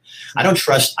of them. I don't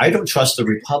trust the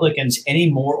Republicans any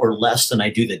more or less than I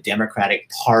do the Democratic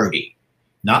Party.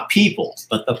 Not people,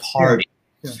 but the party.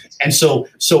 Yeah. And so,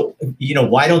 you know,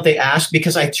 why don't they ask?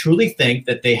 Because I truly think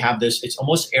that they have this, it's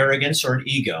almost arrogance or an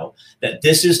ego, that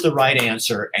this is the right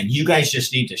answer and you guys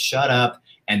just need to shut up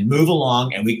and move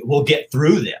along and we'll get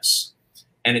through this.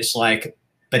 And it's like,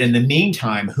 but in the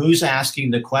meantime, who's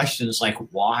asking the questions like,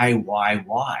 why?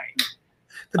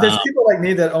 But there's people like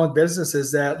me that own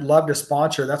businesses that love to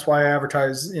sponsor. That's why I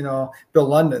advertise, you know, Bill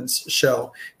London's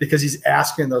show, because he's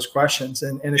asking those questions.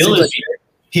 And it seems like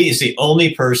he is the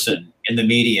only person in the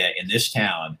media in this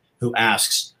town who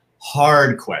asks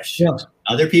hard questions.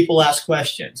 Yeah. Other people ask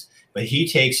questions, but he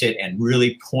takes it and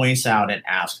really points out and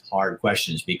asks hard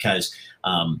questions because,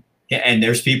 and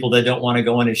there's people that don't want to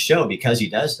go on his show because he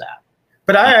does that.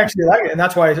 But I actually like it, and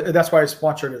that's why I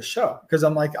sponsored his show, because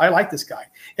I'm like, I like this guy.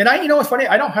 And you know, it's funny,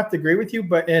 I don't have to agree with you,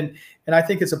 but and I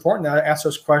think it's important that I ask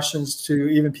those questions to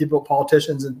even people,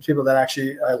 politicians, and people that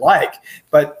actually I like.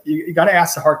 But you got to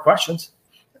ask the hard questions.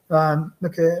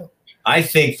 Okay. I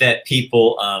think that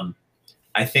people,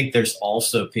 I think there's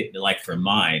also, like for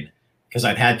mine, because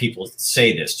I've had people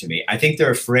say this to me, I think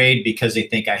they're afraid because they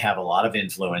think I have a lot of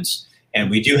influence,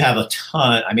 and we do have a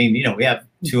ton. I mean, you know, we have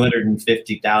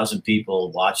 250,000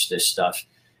 people watch this stuff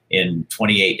in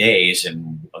 28 days.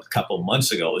 And a couple of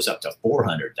months ago, it was up to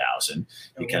 400,000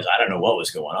 because I don't know what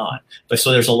was going on. But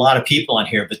so there's a lot of people on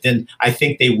here, but then I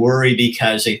think they worry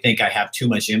because they think I have too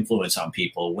much influence on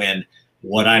people when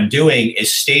what I'm doing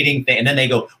is stating things. And then they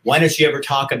go, why don't you ever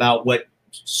talk about what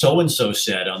so-and-so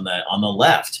said on the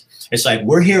left? It's like,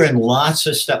 we're hearing lots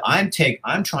of stuff. I'm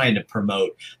trying to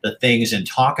promote the things and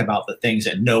talk about the things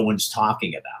that no one's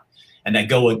talking about and that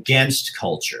go against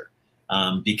culture.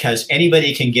 Because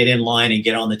anybody can get in line and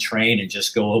get on the train and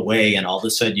just go away. And all of a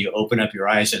sudden you open up your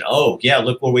eyes and, oh yeah,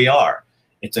 look where we are.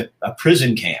 It's a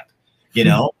prison camp, you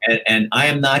know, and I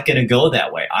am not going to go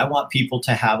that way. I want people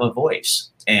to have a voice.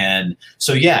 And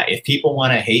so, yeah, if people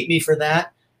want to hate me for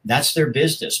that, that's their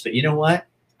business. But you know what?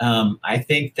 I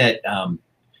think that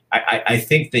I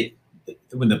think that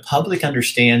when the public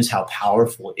understands how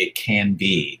powerful it can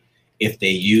be if they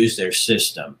use their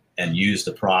system and use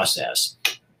the process,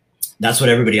 that's what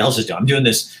everybody else is doing.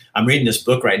 I'm reading this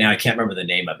book right now. I can't remember the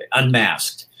name of it,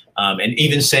 Unmasked. And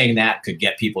even saying that could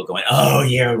get people going, oh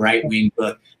yeah, right-wing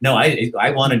book. No,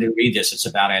 I wanted to read this. It's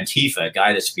about Antifa, a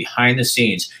guy that's behind the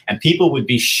scenes, and people would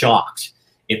be shocked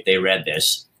if they read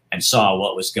this and saw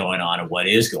what was going on and what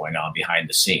is going on behind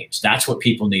the scenes. That's what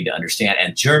people need to understand.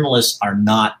 And journalists are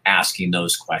not asking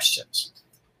those questions.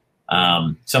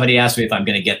 Somebody asked me if I'm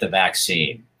going to get the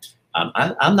vaccine.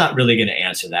 I'm not really going to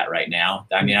answer that right now.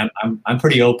 I mean, I'm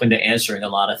pretty open to answering a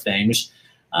lot of things.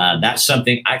 That's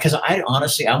something because I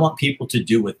honestly, I want people to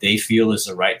do what they feel is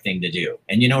the right thing to do.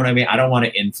 And you know what I mean? I don't want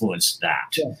to influence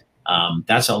that. Yeah.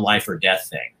 That's a life or death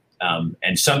thing.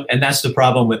 And that's the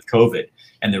problem with COVID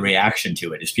and the reaction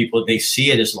to it is people, they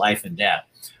see it as life and death.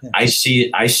 Yeah. I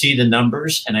see the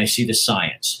numbers and I see the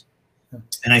science,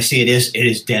 and I see it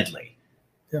is deadly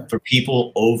for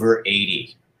people over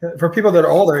 80. For people that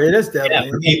are older, it is deadly. Yeah,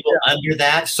 for people under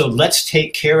that. So let's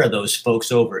take care of those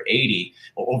folks over 80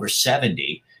 or over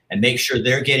 70 and make sure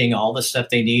they're getting all the stuff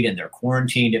they need and they're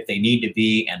quarantined if they need to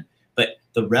be. But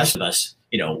the rest of us,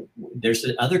 there's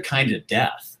the other kind of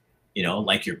death,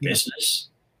 like your business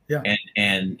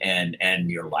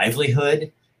and your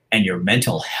livelihood and your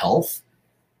mental health.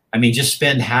 I mean, just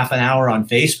spend half an hour on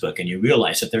Facebook and you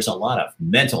realize that there's a lot of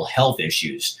mental health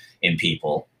issues in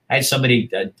people. I had somebody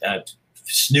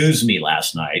snooze me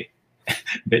last night,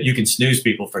 but you can snooze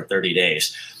people for 30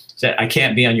 days. Said, I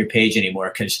can't be on your page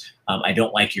anymore because I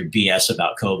don't like your BS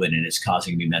about COVID and it's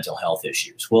causing me mental health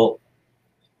issues. Well,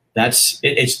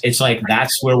 it's like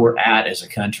that's where we're at as a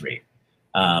country.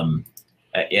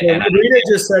 Rita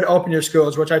just said open your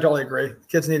schools, which I totally agree.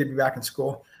 Kids need to be back in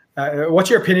school. What's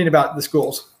your opinion about the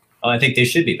schools? Oh, I think they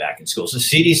should be back in schools. The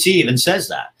CDC even says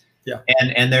that. Yeah,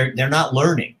 and they're not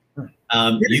learning.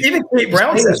 Even Kate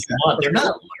Brown says they're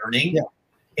not learning. Yeah.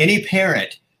 Any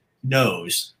parent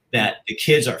knows that the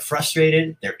kids are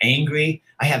frustrated, they're angry.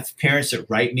 I have parents that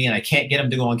write me and I can't get them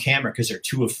to go on camera because they're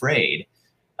too afraid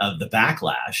of the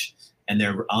backlash. And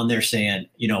they're on there saying,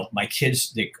 my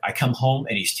kids, I come home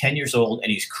and he's 10 years old and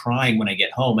he's crying when I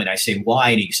get home. And I say,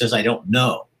 why? And he says, I don't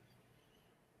know.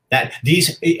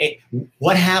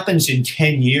 What happens in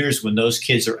 10 years when those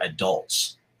kids are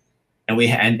adults?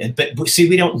 But see,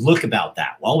 we don't look about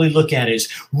that. All we look at is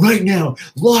right now,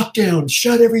 lockdown,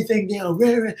 shut everything down.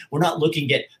 We're not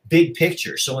looking at big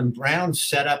picture. So when Brown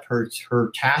set up her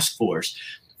task force,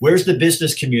 where's the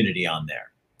business community on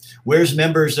there? Where's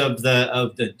members of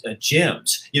the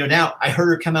gyms? Now I heard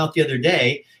her come out the other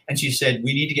day and she said,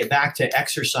 we need to get back to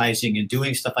exercising and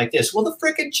doing stuff like this. Well, the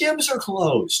frickin' gyms are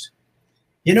closed.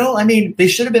 I mean, they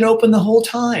should have been open the whole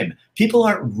time. People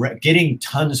aren't getting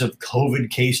tons of COVID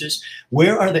cases.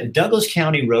 Where are they? Douglas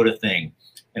County wrote a thing,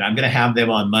 and I'm going to have them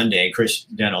on Monday. Chris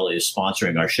Dental is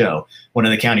sponsoring our show, one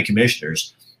of the county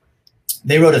commissioners.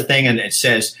 They wrote a thing, and it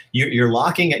says, you're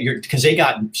locking it because they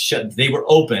got shut. They were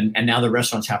open, and now the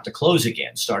restaurants have to close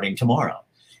again starting tomorrow.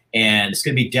 And it's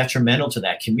going to be detrimental to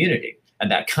that community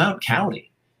and that county.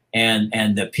 And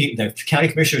the county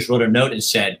commissioners wrote a note and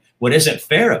said, what isn't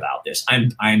fair about this,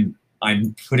 I'm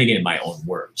putting it in my own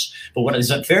words, but what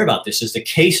isn't fair about this is the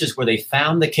cases where they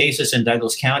found the cases in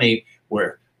Douglas County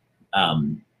where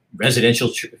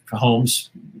residential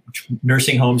homes,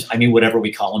 nursing homes, I mean, whatever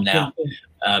we call them now,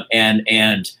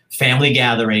 and family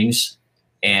gatherings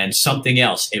and something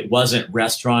else. It wasn't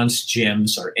restaurants,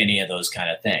 gyms, or any of those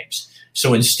kind of things.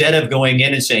 So instead of going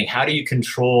in and saying, how do you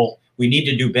control, we need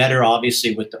to do better,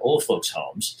 obviously, with the old folks'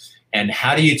 homes. And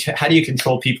how do you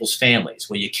control people's families?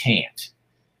 Well, you can't.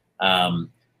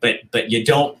 But you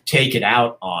don't take it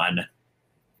out on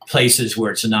places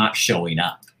where it's not showing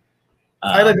up.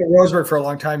 I lived in Roseburg for a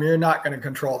long time. You're not going to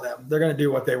control them. They're going to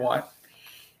do what they want.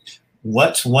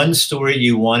 What's one story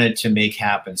you wanted to make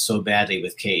happen so badly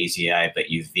with KEZI, but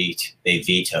they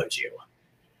vetoed you?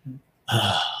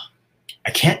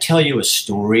 I can't tell you a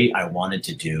story I wanted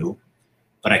to do,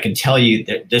 but I can tell you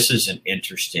that this is an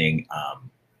interesting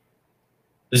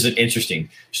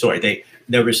story.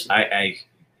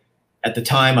 At the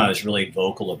time I was really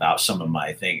vocal about some of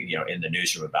my things, in the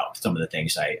newsroom about some of the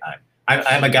things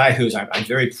I'm a guy I'm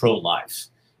very pro-life.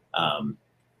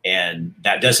 And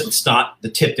it's not the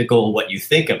typical what you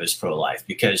think of as pro-life,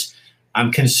 because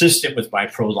I'm consistent with my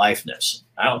pro-lifeness.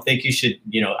 I don't think you should,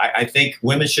 I think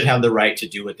women should have the right to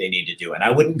do what they need to do. And I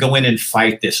wouldn't go in and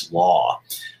fight this law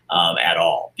at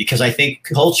all, because I think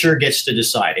culture gets to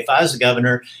decide. If I was the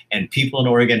governor and people in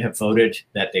Oregon have voted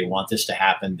that they want this to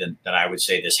happen, then I would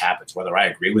say this happens, whether I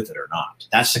agree with it or not.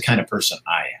 That's the kind of person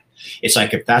I am. It's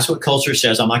like, if that's what culture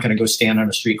says, I'm not going to go stand on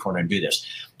a street corner and do this.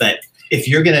 But if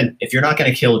you're not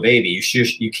going to kill a baby,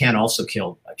 you can't also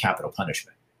kill a capital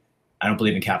punishment. I don't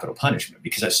believe in capital punishment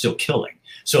because that's still killing.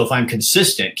 So if I'm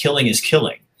consistent, killing is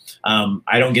killing.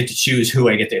 I don't get to choose who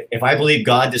I get to. If I believe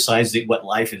God decides that what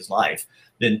life is life,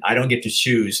 then I don't get to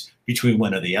choose between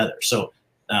one or the other. So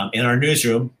in our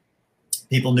newsroom,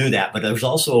 people knew that, but there was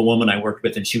also a woman I worked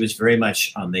with, and she was very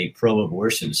much on the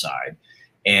pro-abortion side.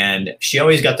 And she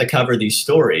always got to cover these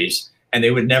stories, and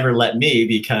they would never let me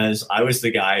because I was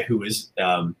the guy who was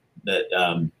the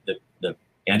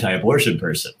anti-abortion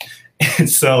person. And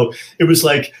so it was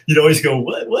like, you'd always go,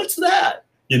 what's that?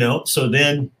 You know? So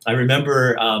then I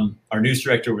remember our news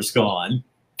director was gone,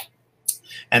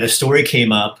 and a story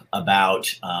came up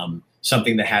about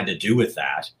something that had to do with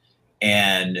that.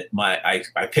 And I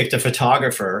picked a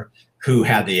photographer who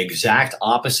had the exact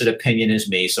opposite opinion as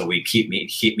me. So we keep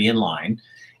me in line.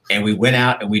 And we went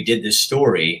out and we did this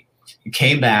story. We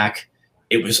came back.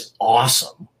 It was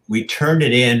awesome. We turned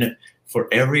it in for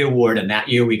every award. And that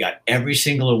year we got every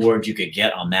single award you could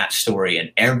get on that story. And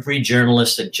every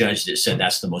journalist that judged it said,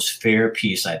 that's the most fair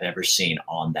piece I've ever seen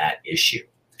on that issue.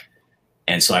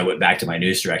 And so I went back to my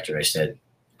news director. I said,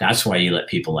 that's why you let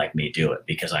people like me do it,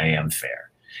 because I am fair.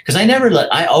 Because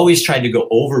I always tried to go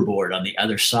overboard on the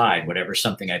other side, whatever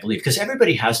something I believe, because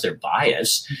everybody has their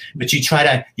bias, but you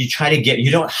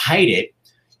don't hide it.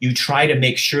 You try to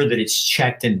make sure that it's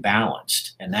checked and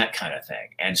balanced and that kind of thing.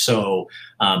 And so,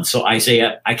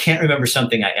 Isaiah, I can't remember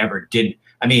something I ever did.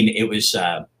 I mean, it was,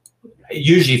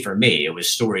 usually for me, it was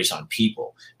stories on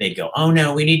people. They'd go, oh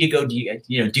no, we need to go,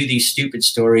 do these stupid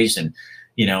stories. And,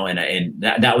 and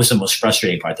that was the most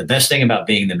frustrating part. The best thing about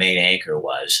being the main anchor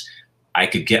was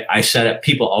I set up,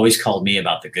 people always called me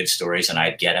about the good stories, and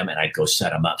I'd get them and I'd go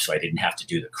set them up so I didn't have to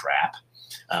do the crap.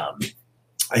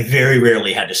 I very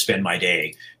rarely had to spend my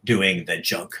day doing the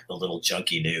little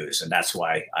junky news. And that's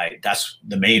why that's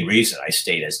the main reason I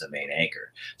stayed as the main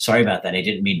anchor. Sorry about that. I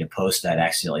didn't mean to post that,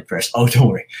 accidentally pressed. Oh, don't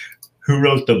worry. Who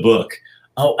wrote the book?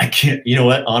 Oh, I can't, you know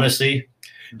what? Honestly,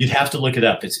 you'd have to look it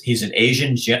up. He's an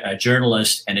Asian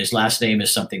journalist, and his last name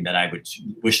is something that I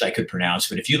wish I could pronounce.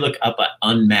 But if you look up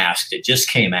Unmasked, it just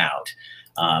came out.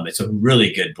 It's a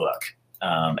really good book.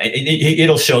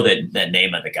 It'll show the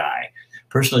name of the guy.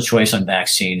 Personal choice on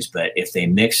vaccines, but if they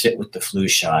mix it with the flu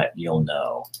shot, you'll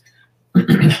know.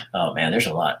 Oh man, there's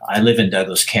a lot. I live in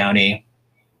Douglas County.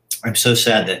 I'm so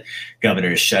sad that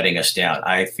governor is shutting us down.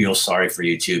 I feel sorry for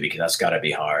you too, because that's got to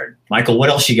be hard. Michael, what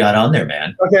else you got on there,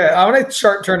 man? Okay, I want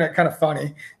to turn it kind of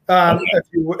funny. Okay.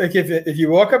 If you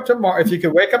woke up tomorrow, if you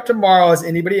could wake up tomorrow as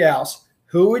anybody else,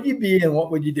 who would you be and what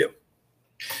would you do?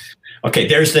 Okay,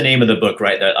 there's the name of the book,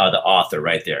 right? The author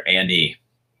right there, Andy,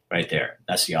 right there.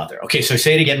 That's the author. Okay, so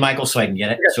say it again, Michael, so I can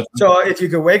get it. Okay. So if you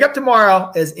could wake up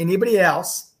tomorrow as anybody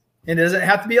else, and it doesn't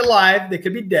have to be alive, they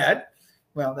could be dead.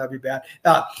 Well, that'd be bad.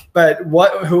 But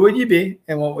who would you be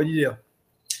and what would you do?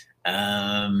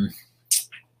 I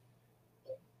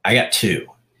got two.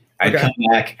 I'd come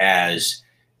back as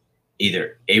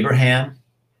either Abraham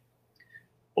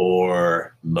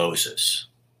or Moses.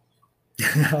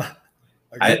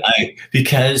 Okay.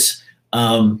 Because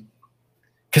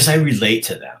I relate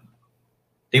to them.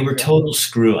 They were total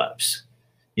screw ups,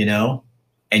 and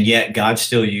yet God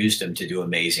still used them to do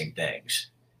amazing things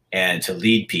and to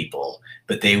lead people.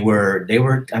 But they were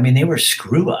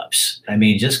screw ups. I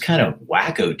mean, just kind of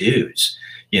wacko dudes,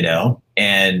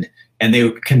 and they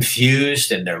were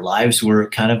confused and their lives were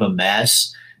kind of a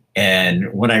mess.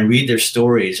 And when I read their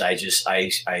stories, I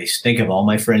think of all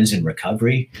my friends in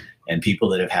recovery and people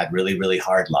that have had really, really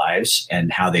hard lives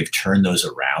and how they've turned those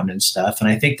around and stuff. And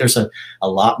I think there's a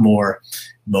lot more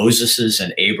Moseses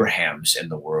and Abrahams in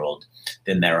the world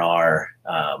than there are,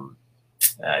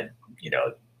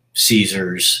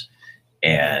 Caesars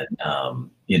and,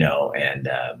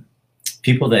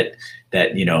 people that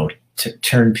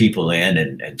turn people in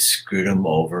and screwed them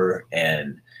over.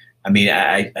 And I mean,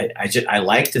 I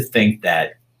like to think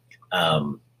that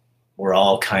we're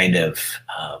all kind of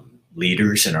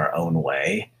leaders in our own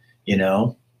way,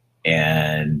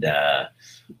 and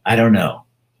I don't know.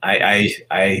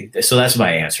 So that's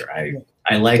my answer.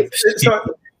 I like. So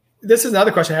this is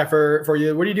another question I have for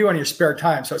you. What do you do on your spare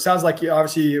time? So it sounds like you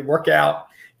obviously work out.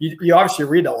 You obviously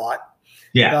read a lot.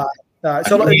 Yeah. So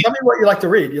tell me what you like to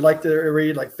read. You like to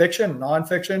read like fiction,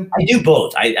 nonfiction? I do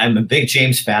both. I'm a big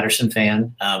James Patterson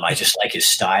fan. I just like his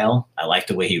style. I like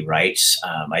the way he writes.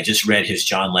 I just read his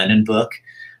John Lennon book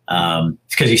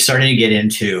because he's starting to get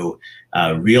into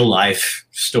real life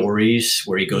stories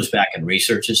where he goes back and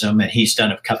researches them. And he's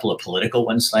done a couple of political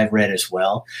ones that I've read as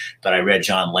well. But I read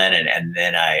John Lennon, and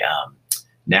then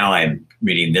now I'm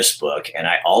reading this book, and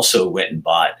I also went and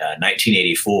bought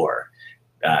 1984.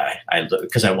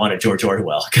 Because I wanted George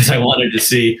Orwell, because I wanted to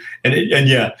see, and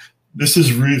yeah, this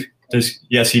is really this.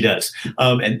 Yes, he does,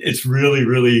 and it's really,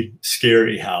 really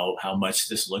scary how much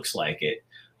this looks like it,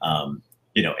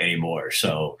 anymore.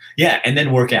 So yeah, and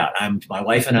then work out. My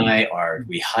wife and I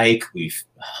we hike, we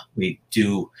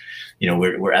do,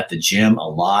 we're at the gym a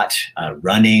lot,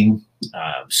 running,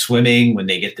 swimming when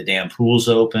they get the damn pools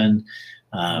open.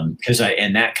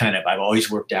 I've always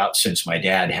worked out since my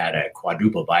dad had a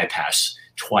quadruple bypass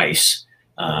twice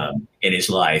in his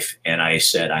life. And I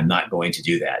said, I'm not going to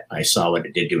do that. I saw what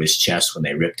it did to his chest when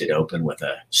they ripped it open with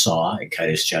a saw and cut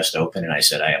his chest open. And I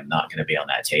said, I am not going to be on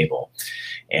that table.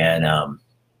 And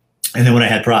then when I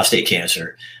had prostate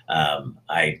cancer,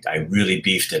 I really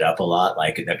beefed it up a lot.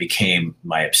 Like, that became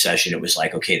my obsession. It was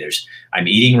like, okay, I'm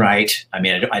eating right. I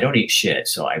mean, I don't eat shit.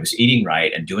 So I was eating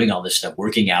right and doing all this stuff,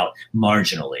 working out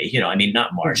marginally,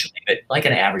 not marginally, but like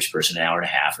an average person, an hour and a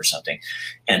half or something.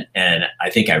 And I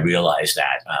think I realized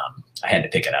that I had to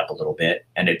pick it up a little bit,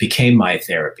 and it became my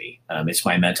therapy. It's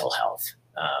my mental health.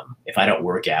 If I don't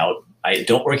work out, I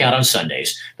don't work out on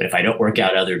Sundays, but if I don't work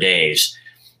out other days,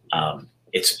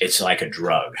 it's like a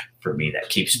drug for me that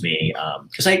keeps me,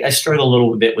 because I struggle a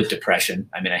little bit with depression.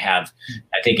 I mean, I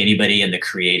think anybody in the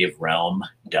creative realm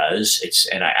does.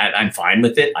 I'm fine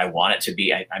with it. I want it to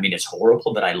be, I mean, it's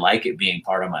horrible, but I like it being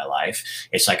part of my life.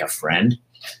 It's like a friend.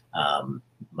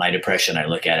 My depression, I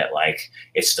look at it like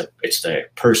it's the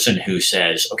person who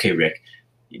says, okay, Rick,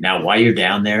 now while you're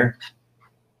down there,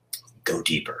 go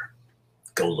deeper,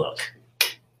 go look.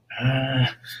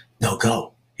 No,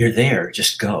 go. You're there.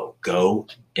 Just go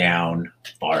down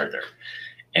farther.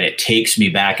 And it takes me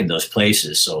back in those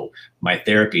places. So my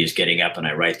therapy is getting up and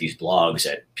I write these blogs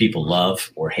that people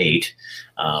love or hate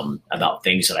about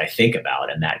things that I think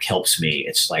about. And that helps me.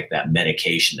 It's like that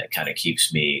medication that kind of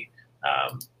keeps me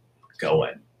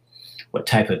going. What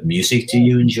type of music do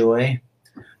you enjoy?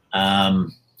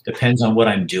 Depends on what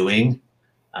I'm doing.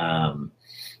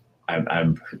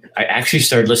 I actually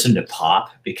started listening to pop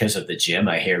because of the gym.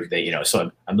 I hear that,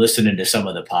 so I'm listening to some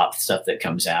of the pop stuff that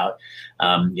comes out.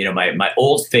 My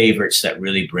old favorites that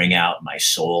really bring out my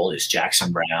soul is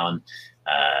Jackson Browne,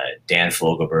 Dan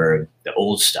Fogelberg, the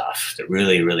old stuff, the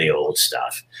really, really old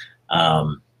stuff.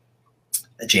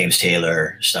 James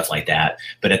Taylor, stuff like that.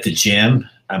 But at the gym,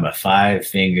 I'm a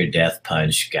 5-finger death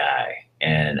punch guy.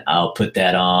 And I'll put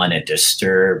that on at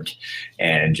Disturbed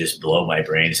and just blow my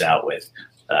brains out with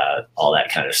all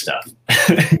that kind of stuff.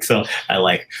 So I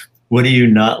like, what do you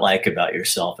not like about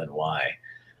yourself and why?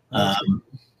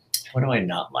 What do I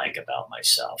not like about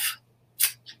myself?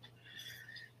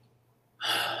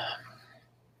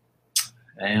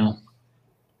 Well,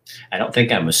 I don't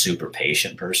think I'm a super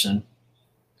patient person.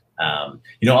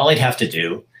 All I'd have to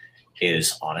do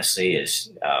is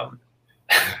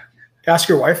ask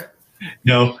your wife.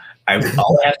 No,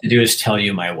 all I have to do is tell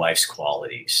you my wife's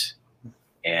qualities.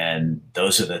 And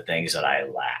those are the things that I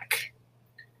lack.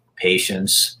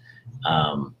 Patience.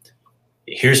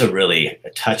 Here's a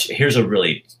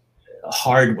really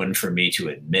hard one for me to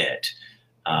admit.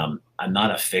 I'm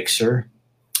not a fixer.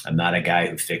 I'm not a guy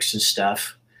who fixes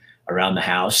stuff around the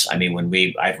house. I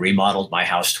mean, I've remodeled my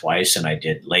house twice, and I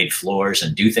did laid floors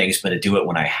and do things, but I do it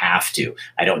when I have to.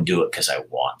 I don't do it because I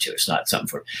want to. It's not something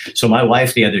for. So my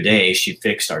wife the other day, she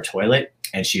fixed our toilet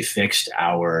and she fixed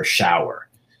our shower.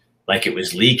 Like it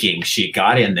was leaking. She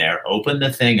got in there, opened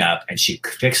the thing up, and she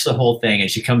fixed the whole thing.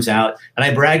 And she comes out, and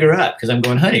I brag her up because I'm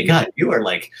going, honey, God, you are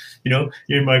like, you're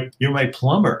my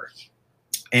plumber.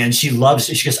 And she loves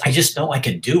it. She goes, I just know I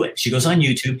can do it. She goes on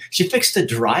YouTube. She fixed the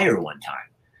dryer one time.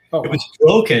 Oh, it was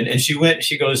broken. And she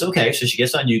goes, okay. So she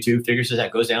gets on YouTube, figures it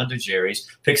out, goes down to Jerry's,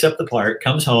 picks up the part,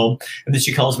 comes home. And then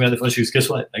she calls me on the phone. She goes, guess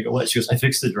what? I go, what? She goes, I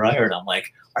fixed the dryer. And I'm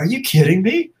like, are you kidding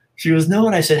me? She goes, no.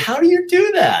 And I said, how do you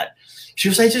do that? She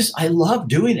goes, I love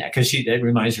doing that because that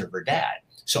reminds her of her dad.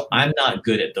 So I'm not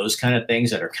good at those kind of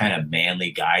things that are kind of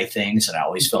manly guy things. And I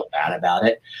always felt bad about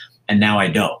it. And now I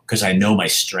don't, because I know my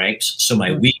strengths. So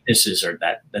my weaknesses are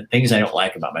the things I don't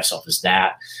like about myself is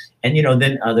that. And,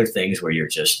 then other things where you're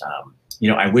just,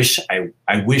 I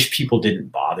wish people didn't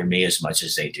bother me as much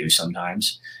as they do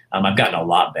sometimes. I've gotten a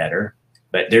lot better,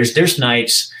 but there's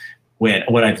nights when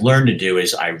what I've learned to do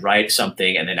is I write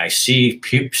something and then I see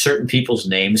certain people's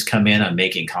names come in. I'm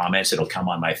making comments. It'll come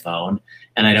on my phone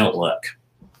and I don't look.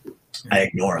 I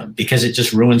ignore them because it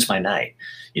just ruins my night.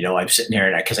 I'm sitting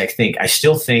there and I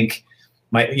still think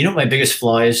my biggest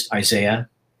flaw is, Isaiah,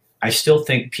 I still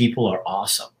think people are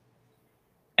awesome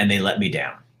and they let me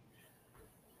down.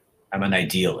 I'm an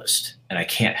idealist and I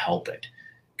can't help it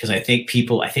because I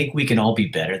think we can all be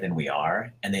better than we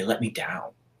are, and they let me down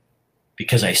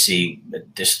because I see the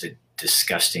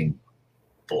disgusting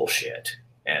bullshit,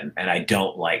 and I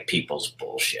don't like people's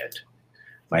bullshit.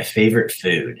 My favorite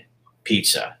food,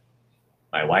 pizza.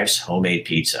 My wife's homemade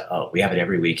pizza. Oh, we have it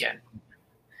every weekend.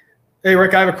 Hey,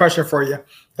 Rick, I have a question for you.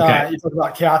 Okay. You talk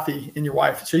about Kathy and your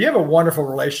wife. So you have a wonderful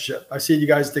relationship. I see you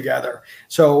guys together.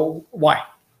 So why?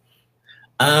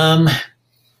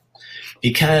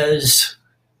 Because,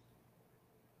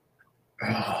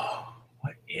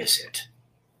 what is it?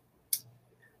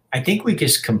 I think we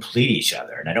just complete each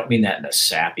other. And I don't mean that in a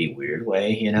sappy, weird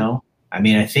way, you know? I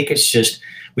mean, I think it's just,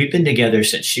 we've been together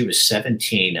since she was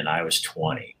 17 and I was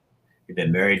 20. We've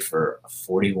been married for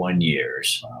 41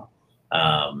 years.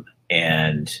 Wow.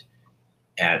 And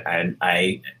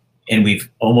we've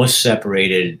almost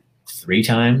separated 3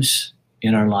 times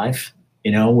in our life,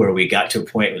 you know, where we got to a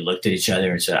point we looked at each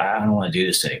other and said, I don't want to do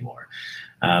this anymore.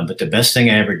 But the best thing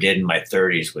I ever did in my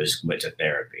 30s was went to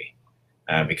therapy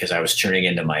because I was turning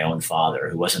into my own father,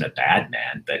 who wasn't a bad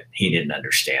man, but he didn't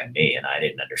understand me and I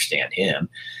didn't understand him.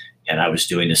 And I was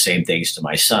doing the same things to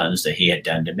my sons that he had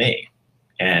done to me.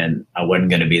 And I wasn't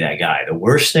going to be that guy. The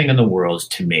worst thing in the world is,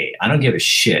 to me, I don't give a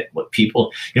shit what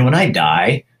people, you know, when I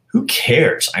die, who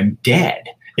cares? I'm dead.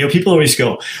 You know, people always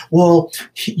go, well,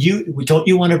 don't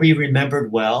you want to be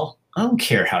remembered well? I don't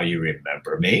care how you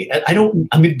remember me.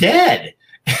 I'm dead.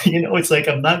 You know, it's like,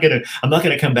 I'm not going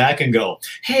to come back and go,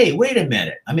 hey, wait a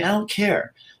minute. I mean, I don't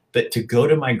care. But to go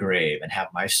to my grave and have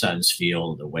my sons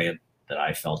feel the way that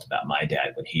I felt about my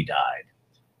dad when he died,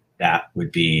 that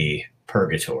would be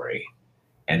purgatory.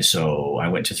 And so I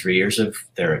went to 3 years of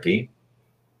therapy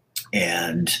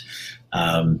and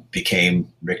became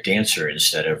Rick Dancer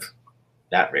instead of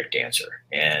that Rick Dancer.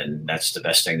 And that's the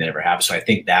best thing that ever happened. So I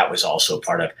think that was also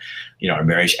part of, you know, our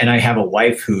marriage. And I have a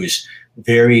wife who's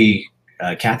very,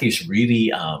 Kathy's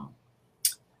really,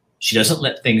 she doesn't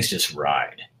let things just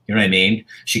ride. You know what I mean?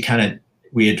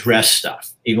 We address stuff.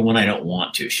 Even when I don't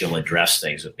want to, she'll address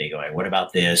things with me going, what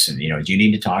about this? And, you know, do you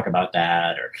need to talk about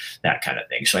that or that kind of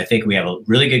thing? So I think we have a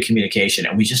really good communication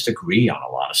and we just agree on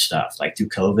a lot of stuff. Like through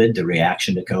COVID, the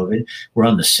reaction to COVID, we're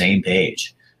on the same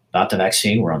page. About the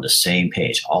vaccine, we're on the same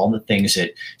page. All the things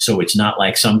so it's not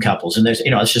like some couples, and there's,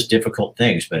 you know, it's just difficult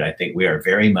things, but I think we are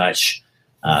very much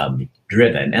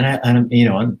driven. And you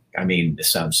know, I mean, this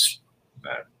sounds,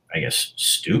 I guess,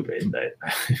 stupid, but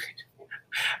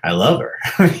I love her.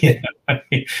 You know?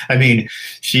 I mean,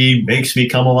 she makes me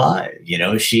come alive. You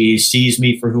know, she sees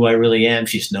me for who I really am.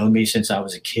 She's known me since I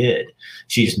was a kid.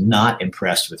 She's not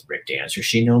impressed with Rick Dancer.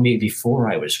 She knew me before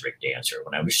I was Rick Dancer,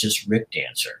 when I was just Rick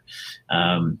Dancer.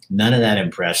 None of that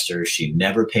impressed her. She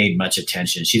never paid much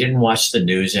attention. She didn't watch the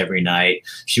news every night.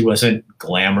 She wasn't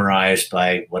glamorized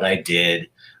by what I did.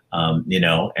 You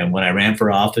know, and when I ran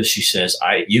for office, she says,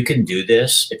 you can do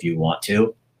this if you want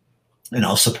to, and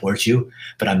I'll support you,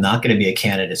 but I'm not going to be a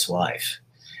candidate's wife.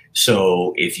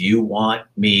 So if you want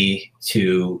me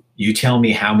to, you tell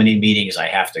me how many meetings I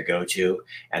have to go to,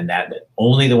 and that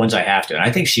only the ones I have to. And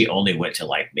I think she only went to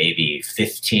like maybe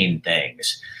 15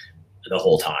 things the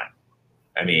whole time.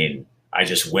 I mean, I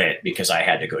just went because I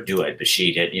had to go do it, but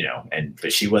she did, you know,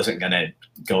 but she wasn't going to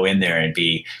go in there and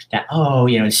be that, oh,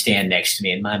 you know, and stand next to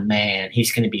me and my man,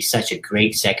 he's going to be such a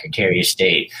great Secretary of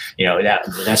State. You know,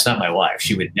 that's not my wife.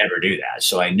 She would never do that.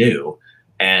 So I knew.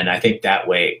 And I think that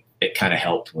way it kind of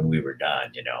helped when we were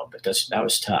done, you know, but that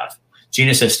was tough.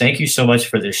 Gina says, thank you so much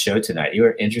for this show tonight.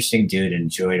 You're an interesting dude and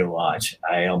joy to watch.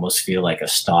 I almost feel like a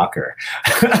stalker.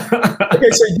 Okay,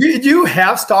 so you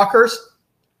have stalkers?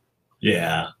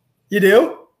 Yeah. You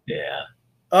do? Yeah.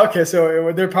 Okay,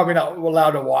 so they're probably not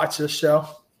allowed to watch this show.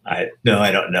 No,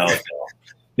 I don't know.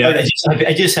 No, okay.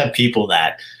 I just have people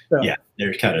that, yeah,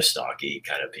 they're kind of stalky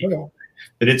kind of people. Okay.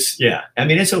 But it's, yeah, I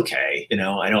mean, it's okay. You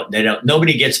know,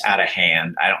 nobody gets out of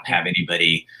hand. I don't have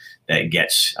anybody that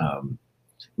gets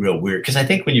real weird. Cause I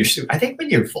think when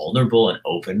you're vulnerable and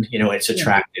open, you know, it's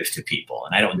attractive to people,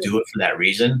 and I don't do it for that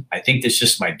reason. I think that's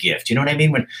just my gift. You know what I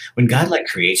mean? When God like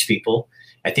creates people,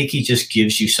 I think he just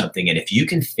gives you something. And if you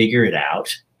can figure it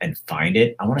out and find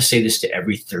it, I want to say this to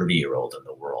every 30-year-old in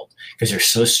the world, because they're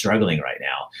so struggling right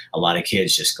now. A lot of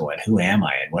kids just going, who am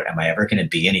I? And what am I ever going to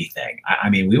be anything?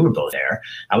 I mean, we were both there.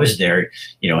 I was there,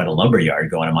 you know, at a lumber yard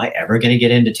going, am I ever going to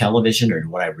get into television or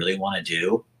what I really want to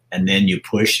do? And then you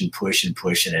push and push and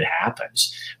push and it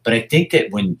happens. But I think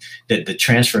that when the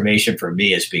transformation for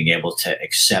me is being able to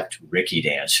accept Ricky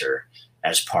Dancer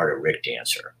as part of Rick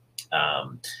Dancer.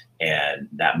 And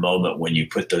that moment when you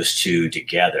put those two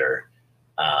together,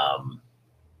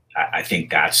 I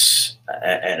think that's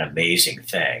an amazing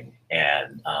thing.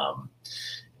 And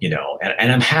you know,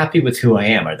 and I'm happy with who I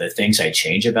am. Are there things I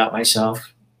change about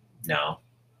myself? No,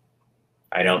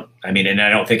 I don't. I mean, and I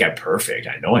don't think I'm perfect.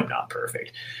 I know I'm not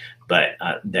perfect, but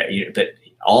but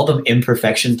all the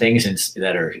imperfection things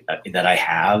that I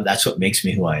have, that's what makes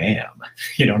me who I am.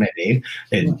 You know what I mean?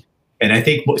 And I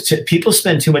think people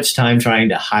spend too much time trying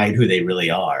to hide who they really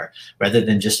are rather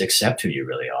than just accept who you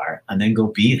really are and then go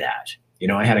be that. You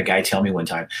know, I had a guy tell me one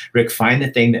time, Rick, find the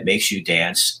thing that makes you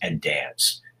dance and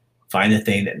dance. Find the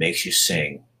thing that makes you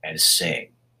sing and sing.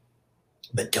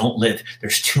 But don't live.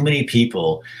 There's too many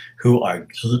people who are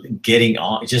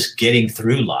just getting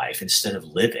through life instead of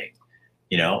living,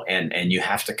 you know, and you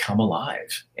have to come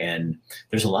alive. And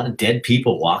there's a lot of dead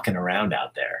people walking around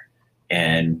out there.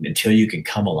 And until you can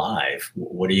come alive,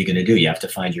 what are you going to do? You have to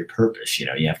find your purpose. You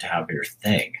know, you have to have your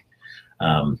thing.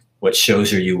 What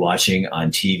shows are you watching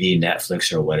on TV,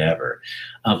 Netflix, or whatever?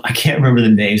 I can't remember the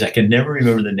names. I can never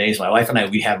remember the names. My wife and I,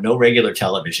 we have no regular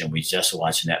television. We just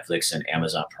watch Netflix and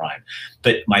Amazon Prime.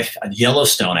 But my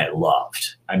Yellowstone, I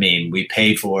loved. I mean, we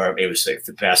paid for it. It was like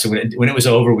the best. When it was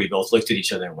over, we both looked at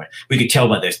each other and went, we could tell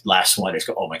by the last one. It's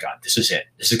go, oh my God, this is it.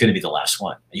 This is going to be the last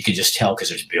one. You can just tell because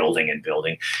there's building and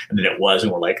building. And then it was,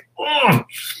 and we're like, oh.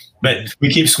 But we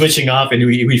keep switching off, and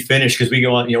we finish because we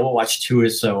go on, you know, we'll watch 2 or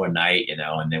so a night, you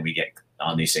know, and then we get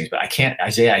on these things. But I can't,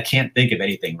 Isaiah, I can't think of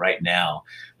anything right now.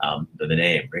 But the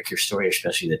name, Rick, your story,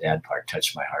 especially the dad part,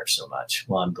 touched my heart so much.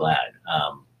 Well, I'm glad.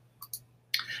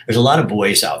 There's a lot of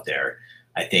boys out there,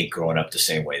 I think, growing up the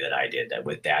same way that I did, that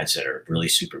with dads that are really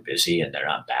super busy, and they're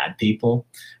not bad people.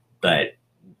 But,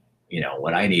 you know,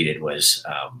 what I needed was,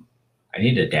 I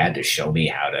needed a dad to show me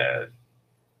how to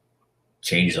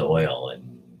change the oil and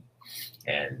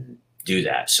do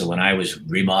that. So when I was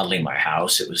remodeling my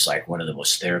house, it was like one of the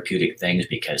most therapeutic things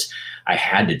because I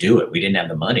had to do it. We didn't have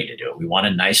the money to do it. We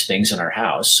wanted nice things in our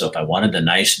house. So if I wanted the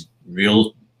nice,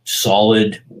 real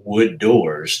solid wood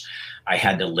doors, I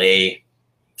had to lay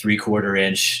 3/4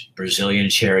 inch Brazilian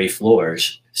cherry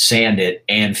floors, sand it,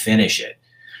 and finish it.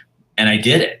 And I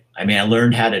did it. I mean, I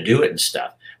learned how to do it and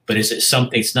stuff, but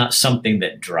it's not something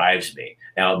that drives me.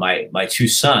 Now, my 2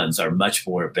 sons are much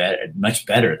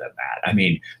better than that. I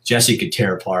mean, Jesse could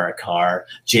tear apart a car.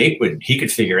 Jake he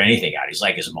could figure anything out. He's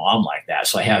like his mom like that.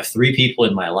 So I have 3 people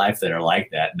in my life that are like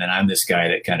that. And then I'm this guy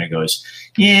that kind of goes,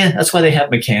 yeah, that's why they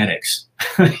have mechanics.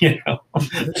 You know,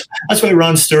 that's why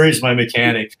Ron Sturry's my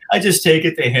mechanic. I just take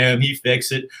it to him. He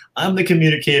fixes it. I'm the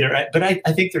communicator. But I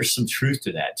think there's some truth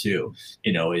to that too,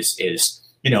 you know,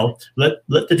 you know, let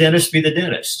the dentist be the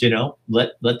dentist, you know,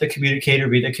 let the communicator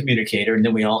be the communicator. And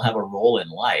then we all have a role in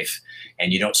life,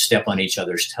 and you don't step on each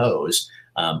other's toes.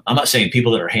 I'm not saying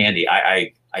people that are handy.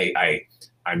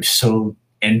 I'm so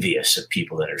envious of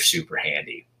people that are super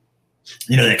handy,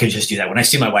 you know, that can just do that. When I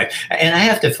see my wife, and I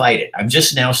have to fight it. I'm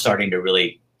just now starting to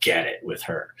really get it with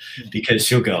her, because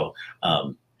she'll go,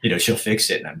 you know, she'll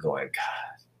fix it. And I'm going,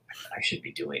 God, I should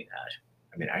be doing that.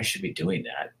 I mean, I should be doing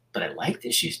that. But I like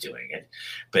that she's doing it.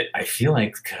 But I feel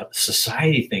like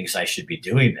society thinks I should be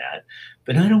doing that,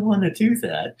 but I don't want to do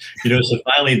that. You know, so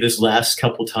finally this last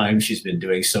couple times she's been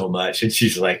doing so much, and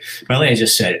she's like, finally I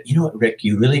just said, you know what, Rick,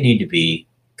 you really need to be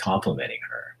complimenting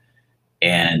her.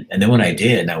 And then when I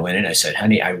did, and I went in, I said,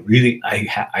 honey, I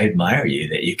admire you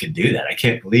that you can do that. I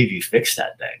can't believe you fixed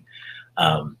that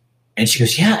thing. And she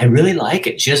goes, yeah, I really like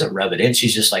it. She doesn't rub it in.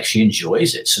 She's just like, she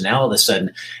enjoys it. So now all of a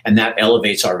sudden, and that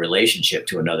elevates our relationship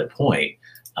to another point,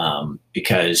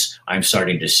 because I'm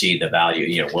starting to see the value,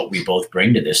 you know, what we both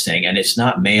bring to this thing. And it's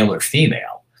not male or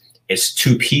female. It's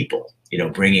 2 people, you know,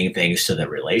 bringing things to the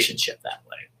relationship that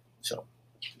way. So.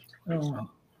 Oh,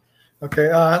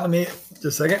 okay. Let me just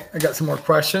a second. I got some more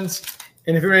questions.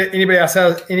 And if anybody else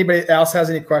has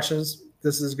any questions,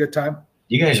 this is a good time.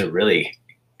 You guys are really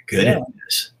good at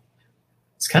this.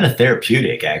 It's kind of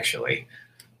therapeutic, actually.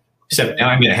 Except now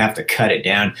I'm going to have to cut it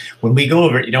down. When we go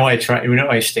over,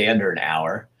 I stay under an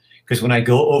hour, because when I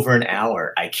go over an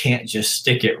hour, I can't just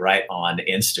stick it right on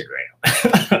Instagram.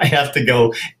 I have to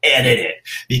go edit it,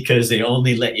 because they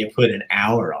only let you put an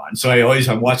hour on. So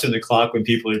I'm watching the clock when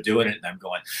people are doing it, and I'm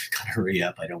going, God, hurry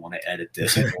up. I don't want to edit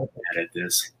this. I don't want to edit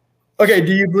this. Okay.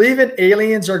 Do you believe in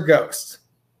aliens or ghosts?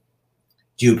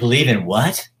 Do you believe in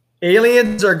what?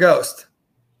 Aliens or ghosts?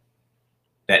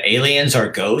 That aliens are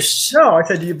ghosts? No, I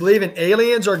said, do you believe in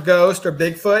aliens or ghosts or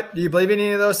Bigfoot? Do you believe in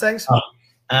any of those things?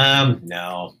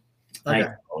 No, okay.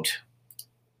 I don't.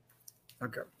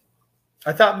 Okay.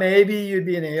 I thought maybe you'd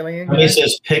be an alien guy. He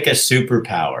says, pick a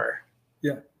superpower.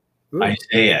 Yeah. Ooh.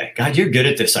 Isaiah. God, you're good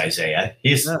at this, Isaiah.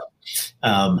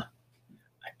 I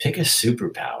pick a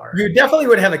superpower. You definitely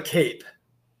would have a cape.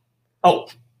 Oh,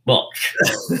 well.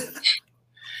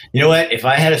 You know what? If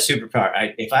I had a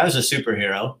superpower, if I was a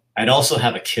superhero, I'd also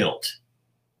have a kilt.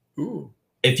 Ooh.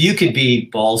 If you could be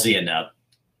ballsy enough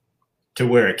to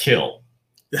wear a kilt,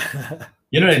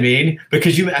 you know what I mean?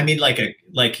 Because I mean, like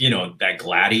that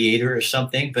gladiator or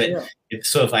something. But Yeah.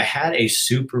 if I had a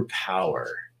superpower,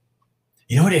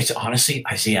 you know what? It's honestly,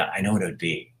 Isaiah, I know what it would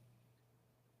be.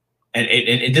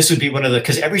 And this would be one of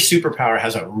because every superpower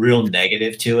has a real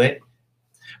negative to it.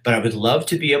 But I would love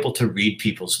to be able to read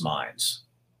people's minds.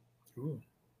 Ooh.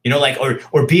 You know, like,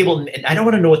 or be able, I don't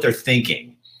want to know what they're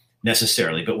thinking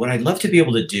necessarily, but what I'd love to be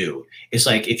able to do is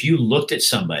like, if you looked at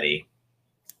somebody,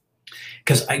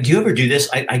 because do you ever do this?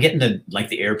 I get in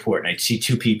the airport and I see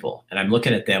two people and I'm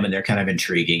looking at them and they're kind of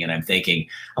intriguing and I'm thinking,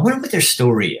 I wonder what their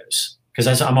story is.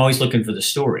 Because I'm always looking for the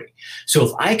story. So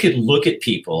if I could look at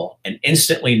people and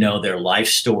instantly know their life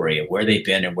story of where they've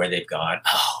been and where they've gone,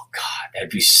 oh God, that'd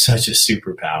be such a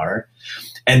superpower.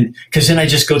 And because then I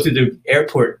just go through the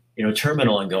airport,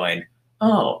 terminal and going,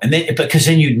 oh, and then because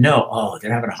then you'd know, oh,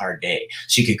 they're having a hard day.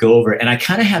 So you could go over, and I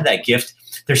kind of have that gift.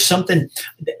 There's something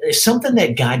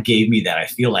that God gave me that I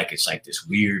feel like it's like this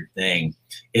weird thing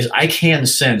is I can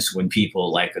sense when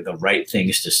people like the right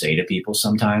things to say to people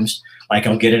sometimes. Like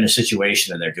I'll get in a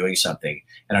situation and they're doing something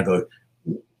and I'll go,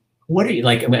 what are you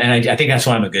like? And I think that's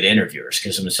why I'm a good interviewer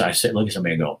because I look at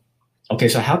somebody and go, okay,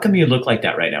 so how come you look like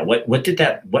that right now?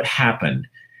 What happened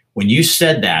when you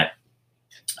said that?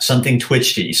 Something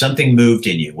twitched in you, something moved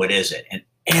in you. What is it? And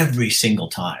every single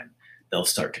time they'll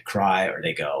start to cry or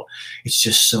they go, it's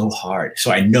just so hard.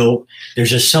 So I know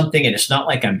there's just something, and it's not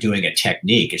like I'm doing a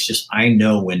technique. It's just, I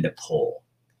know when to pull.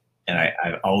 And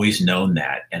I've always known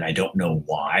that, and I don't know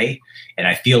why. And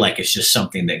I feel like it's just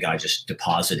something that God just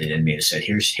deposited in me and said,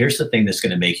 here's the thing that's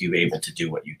going to make you able to do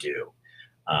what you do.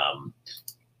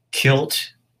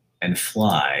 Kilt and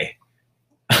fly.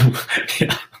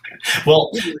 Yeah.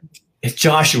 Well,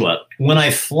 Joshua, when I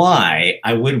fly,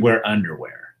 I would wear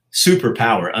underwear,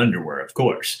 superpower underwear, of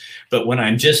course. But when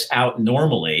I'm just out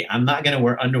normally, I'm not going to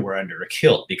wear underwear under a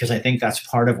kilt because I think that's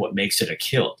part of what makes it a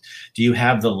kilt. Do you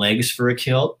have the legs for a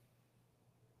kilt?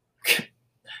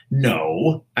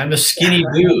 No, I'm a skinny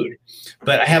dude,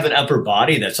 but I have an upper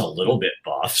body that's a little bit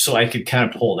buff, so I could kind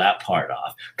of pull that part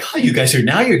off. God, you guys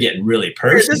you're getting really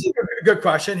personal. This is a good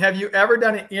question. Have you ever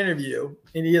done an interview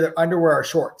in either underwear or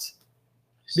shorts?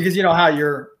 Because you know how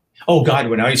you're. Oh God,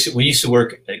 we used to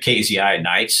work at KZI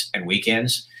nights and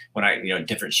weekends when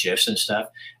different shifts and stuff.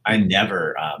 I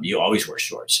never. You always wear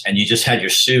shorts, and you just had your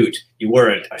suit. You wore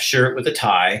a shirt with a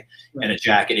tie and a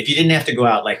jacket. If you didn't have to go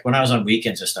out, like when I was on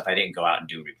weekends and stuff, I didn't go out and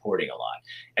do reporting a lot,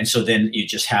 and so then you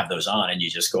just have those on and you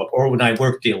just go up. Or when I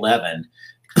worked the 11.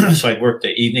 So I'd work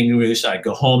the evening news. I'd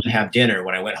go home and have dinner.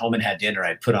 When I went home and had dinner,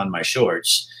 I'd put on my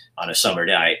shorts on a summer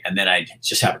night, and then I'd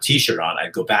just have a t-shirt on.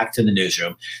 I'd go back to the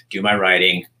newsroom, do my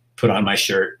writing, put on my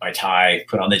shirt, my tie,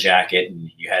 put on the jacket,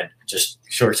 and you had just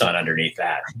shorts on underneath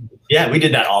that. Yeah, we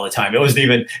did that all the time. It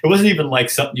wasn't even like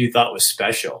something you thought was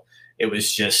special. It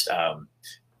was just,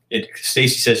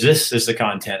 Stacy says, this is the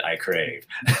content I crave.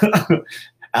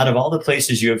 Out of all the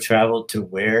places you have traveled to,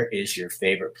 where is your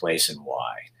favorite place and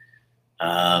why?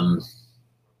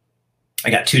 I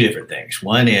got two different things.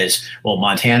 One is, well,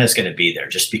 Montana's going to be there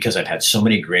just because I've had so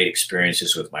many great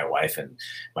experiences with my wife and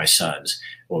my sons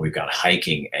where we've gone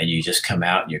hiking and you just come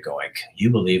out and you're going, can you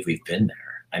believe we've been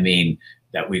there? I mean,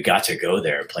 that we've got to go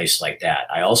there, a place like that.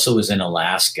 I also was in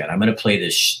Alaska, and I'm going to play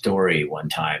this story one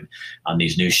time on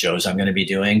these new shows I'm going to be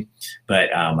doing.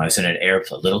 But I was in an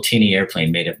airplane, little teeny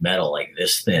airplane made of metal like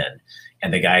this thin.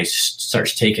 And the guy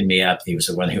starts taking me up. He was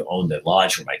the one who owned the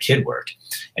lodge where my kid worked.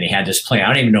 And he had this plane. I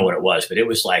don't even know what it was, but it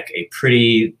was like a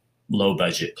pretty low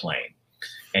budget plane.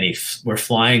 And we're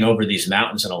flying over these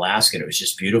mountains in Alaska, and it was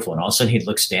just beautiful. And all of a sudden he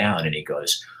looks down and he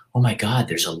goes, oh my God,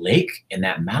 there's a lake in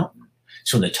that mountain.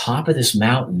 So on the top of this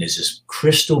mountain is this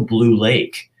crystal blue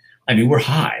lake. I mean, we're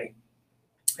high.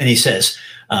 And he says,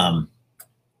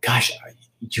 gosh,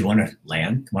 do you want to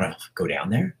land? Want to go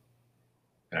down there?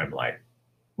 And I'm like,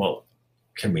 well,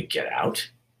 can we get out?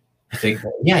 I think,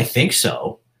 yeah, I think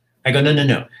so. I go,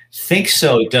 no. Think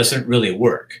so doesn't really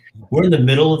work. We're in the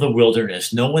middle of the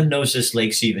wilderness. No one knows this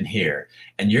lake's even here.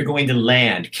 And you're going to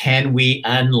land. Can we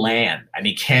unland? I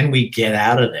mean, can we get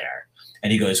out of there?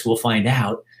 And he goes, we'll find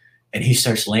out. And he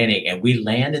starts landing. And we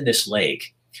land in this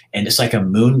lake. And it's like a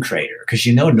moon crater because,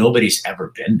 nobody's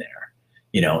ever been there.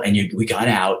 And we got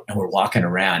out and we're walking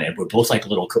around and we're both like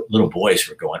little boys.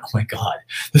 We're going, oh my God,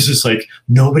 this is like,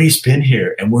 nobody's been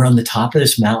here. And we're on the top of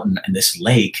this mountain and this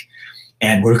lake,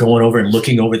 and we're going over and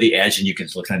looking over the edge, and you can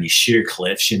look on these sheer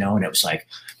cliffs, and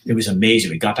it was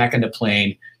amazing. We got back on the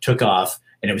plane, took off,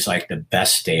 And it was like the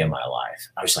best day of my life.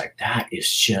 I was like, that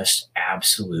is just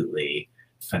absolutely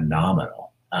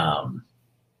phenomenal.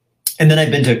 And then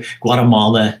I've been to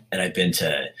Guatemala, and I've been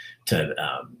to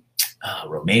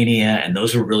Romania, and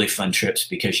those were really fun trips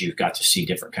because you got to see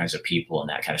different kinds of people and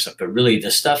that kind of stuff. But really, the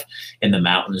stuff in the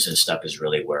mountains and stuff is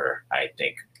really where I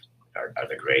think are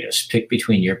the greatest. Pick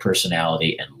between your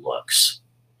personality and looks.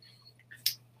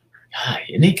 God,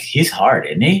 he's hard,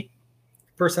 isn't he?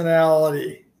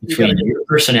 Personality. Between your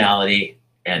personality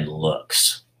and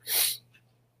looks.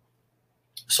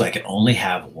 So I can only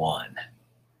have one.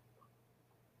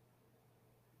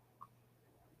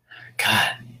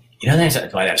 God,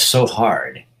 that's why that's so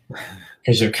hard,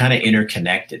 because they're kind of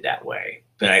interconnected that way.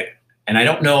 But I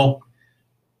don't know,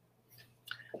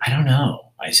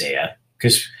 Isaiah,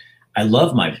 because I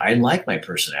like my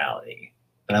personality,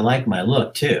 but I like my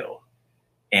look too.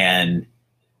 And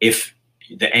if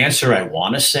the answer I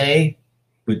want to say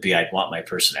would be I'd want my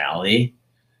personality,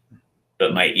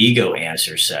 but my ego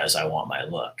answer says I want my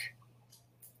look.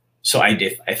 So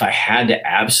if I had to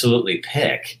absolutely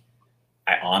pick,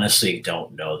 I honestly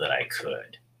don't know that I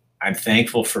could. I'm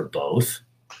thankful for both.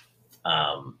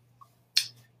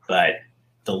 But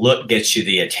the look gets you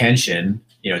the attention,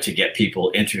 to get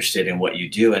people interested in what you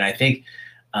do. And I think,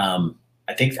 I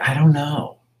don't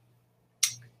know.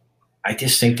 I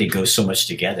just think they go so much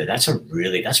together. That's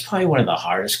probably one of the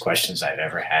hardest questions I've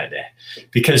ever had,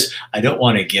 because I don't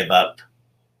want to give up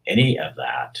any of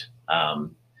that.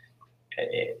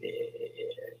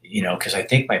 Because I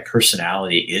think my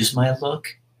personality is my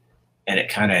look, and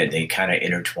they kind of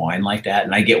intertwine like that.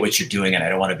 And I get what you're doing, and I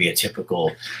don't want to be a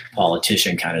typical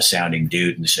politician kind of sounding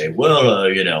dude and say, well,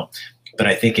 but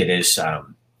I think it is,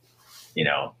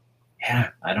 yeah,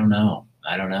 I don't know.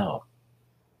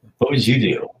 What would you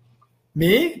do?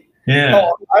 Me? Yeah.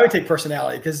 Oh, I would take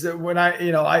personality, because when I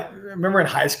remember in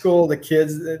high school, the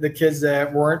kids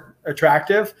that weren't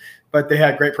attractive, but they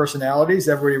had great personalities,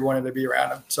 everybody wanted to be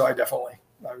around them. So I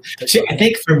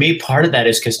think for me, part of that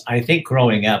is because I think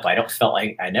growing up, I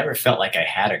never felt like I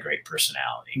had a great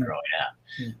personality growing up,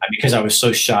 because I was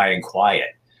so shy and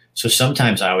quiet. So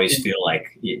sometimes I always feel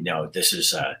like, this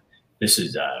is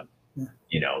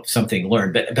something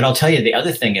learned. But I'll tell you, the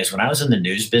other thing is, when I was in the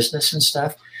news business and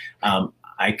stuff,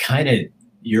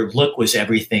 your look was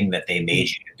everything that they made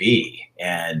you to be.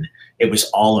 And it was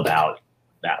all about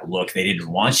that look. They didn't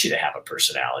want you to have a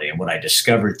personality. And what I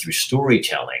discovered through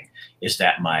storytelling is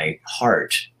that my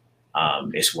heart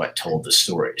is what told the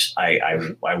stories.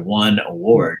 I won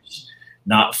awards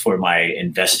not for my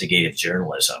investigative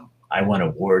journalism. I won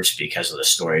awards because of the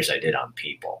stories I did on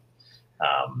people.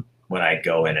 When I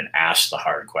go in and ask the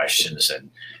hard questions,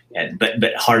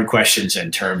 but hard questions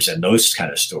in terms, and those kind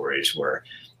of stories were,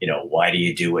 why do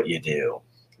you do what you do,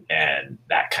 and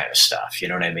that kind of stuff. You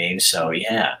know what I mean? So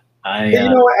yeah. I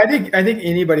think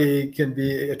anybody can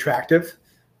be attractive.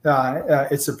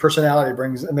 It's a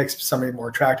personality makes somebody more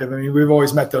attractive. I mean, we've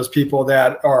always met those people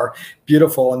that are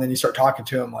beautiful, and then you start talking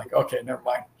to them like, okay, never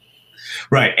mind.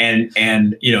 Right. And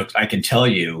I can tell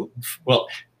you, well,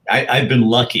 I've been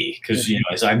lucky because,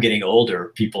 as I'm getting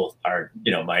older, people are,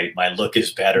 my look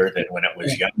is better than when it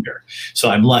was younger. So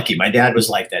I'm lucky. My dad was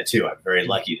like that too. I'm very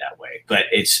lucky that way, but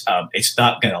it's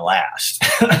not going to last.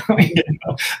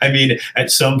 I mean,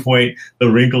 at some point, the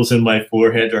wrinkles in my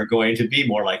forehead are going to be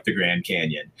more like the Grand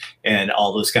Canyon, and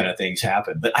all those kind of things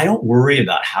happen. But I don't worry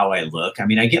about how I look. I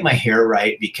mean, I get my hair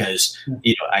right because,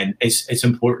 it's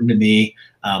important to me.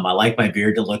 I like my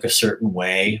beard to look a certain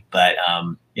way, but,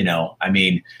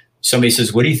 somebody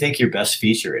says, what do you think your best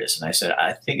feature is? And I said,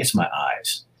 I think it's my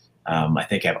eyes. I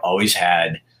think I've always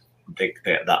had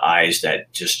the eyes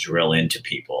that just drill into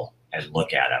people and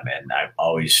look at them. And I've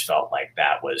always felt like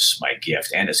that was my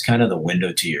gift. And it's kind of the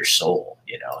window to your soul,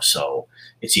 so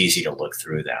it's easy to look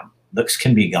through them. Looks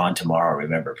can be gone tomorrow.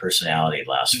 Remember, personality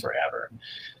lasts forever.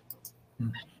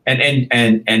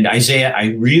 And Isaiah, I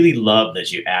really love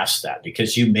that you asked that,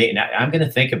 because I'm going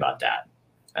to think about that.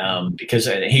 Because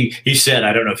he said,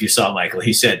 I don't know if you saw, Michael,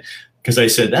 he said, because I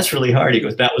said, that's really hard. He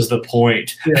goes, that was the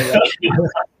point. Yeah.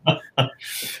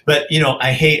 But,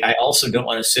 I also don't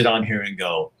want to sit on here and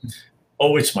go,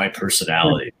 oh, it's my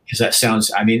personality, because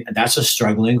that's a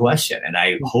struggling question. And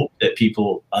I hope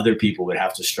that other people would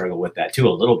have to struggle with that too,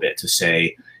 a little bit, to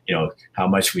say, how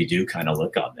much we do kind of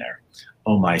look on there.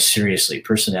 Oh my, seriously,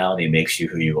 personality makes you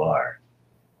who you are.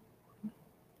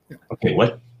 Okay,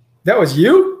 what? That was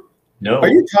you? No. Are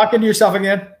you talking to yourself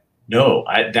again? No,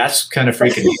 that's kind of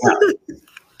freaking me out.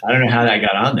 I don't know how that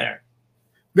got on there.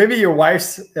 Maybe your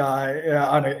wife's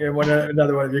on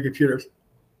another one of your computers.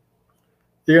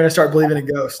 You're going to start believing in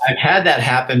ghosts. I've had that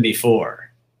happen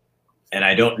before. And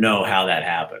I don't know how that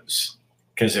happens,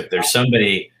 because if there's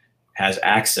somebody has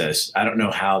access, I don't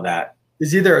know how that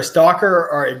is either a stalker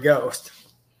or a ghost.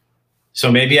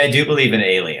 So maybe I do believe in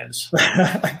aliens.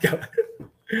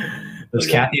 Does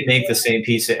Kathy make the same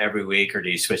pizza every week, or do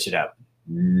you switch it up?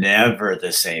 Never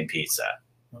the same pizza.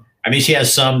 I mean, she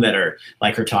has some that are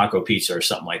like her taco pizza or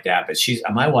something like that, but she's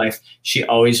my wife. She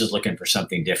always is looking for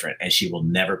something different, and she will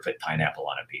never put pineapple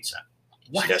on a pizza.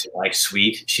 What? She doesn't like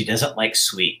sweet. She doesn't like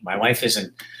sweet. My wife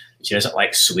isn't. She doesn't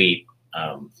like sweet,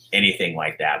 anything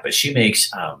like that. But she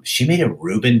makes. She made a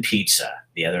Reuben pizza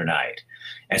the other night,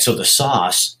 and so the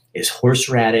sauce is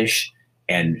horseradish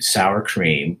and sour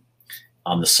cream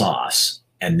on the sauce,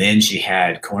 and then she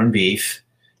had corned beef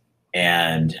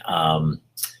and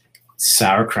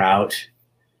sauerkraut,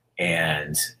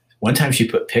 and one time she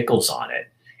put pickles on it.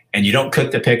 And you don't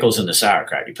cook the pickles in the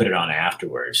sauerkraut, you put it on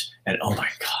afterwards, and oh my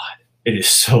god, it is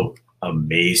so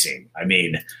amazing. I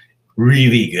mean,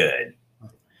 really good.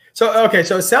 So okay,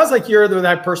 so it sounds like you're the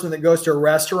type of person that goes to a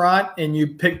restaurant and you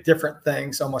pick different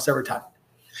things almost every time.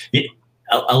 Yeah,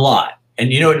 a lot.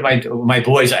 And you know, my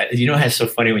boys, you know, it's so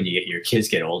funny when your kids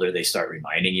get older, they start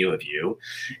reminding you of you.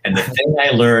 And the thing I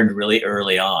learned really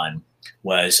early on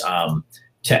was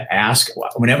to ask,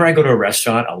 whenever I go to a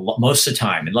restaurant, most of the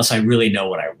time, unless I really know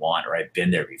what I want or I've been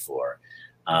there before,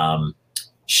 I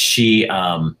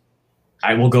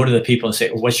will go to the people and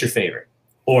say, well, what's your favorite?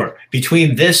 Or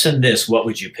between this and this, what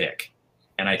would you pick?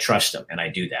 And I trust them, and I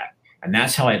do that. And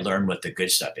that's how I learn what the good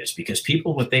stuff is, because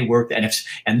people, what they work,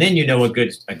 and then you know a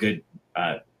good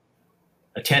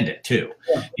attendant too.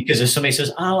 Yeah. Because if somebody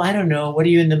says, oh, I don't know, what are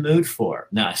you in the mood for?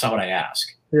 No, that's not what I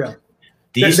ask. Yeah.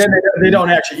 Then they don't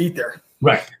actually eat there.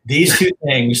 Right. These two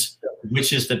things,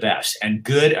 which is the best? And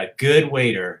a good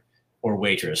waiter or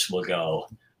waitress will go,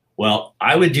 well,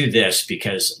 I would do this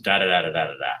because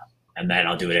da-da-da-da-da-da-da. And then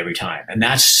I'll do it every time. And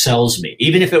that sells me.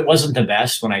 Even if it wasn't the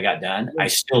best when I got done, I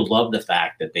still love the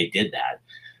fact that they did that.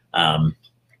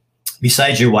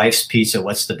 Besides your wife's pizza,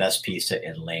 what's the best pizza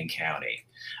in Lane County?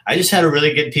 I just had a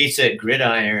really good pizza at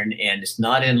Gridiron, and it's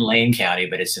not in Lane County,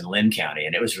 but it's in Lynn County,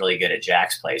 and it was really good at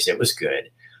Jack's Place. It was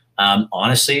good.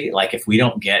 Honestly, like if we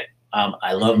don't get,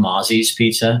 I love Mozzie's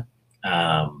pizza.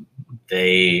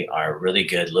 They are really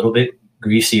good, a little bit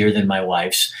greasier than my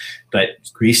wife's, but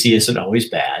greasy isn't always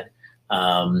bad.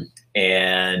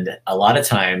 And a lot of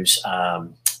times,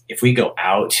 if we go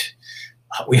out,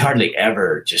 we hardly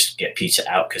ever just get pizza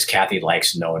out, because Kathy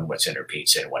likes knowing what's in her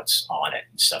pizza and what's on it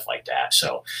and stuff like that.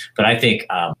 So, but I think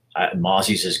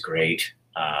Mozzie's is great.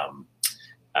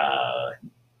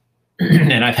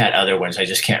 And I've had other ones. I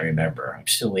just can't remember. I'm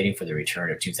still waiting for the return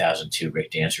of 2002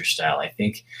 Rick Dancer Style. I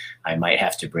think I might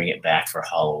have to bring it back for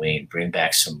Halloween. Bring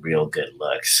back some real good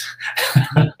looks.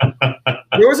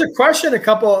 There was a question, a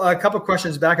couple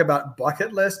questions back about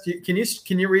bucket list. Can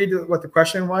you read what the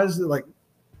question was? Like,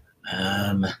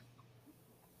 oh,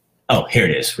 here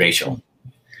it is, Rachel.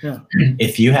 Yeah.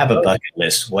 If you have a bucket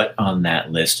list, what on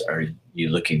that list are you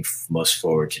looking most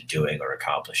forward to doing or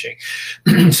accomplishing?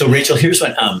 So, Rachel, here's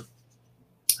what.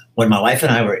 When my wife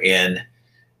and I were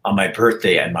on my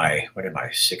birthday and what am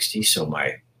I, 60? So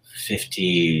my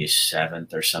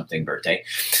 57th or something birthday,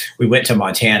 we went to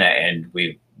Montana, and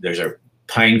there's a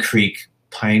Pine Creek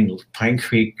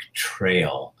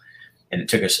Trail, and it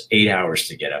took us 8 hours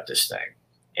to get up this thing.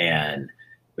 And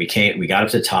we got up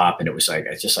to the top, and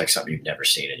it's just like something you've never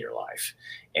seen in your life.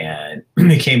 And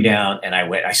we came down, and I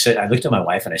looked at my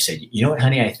wife and I said, you know what,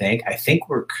 honey, I think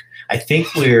we're,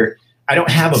 I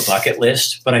don't have a bucket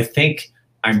list, but I think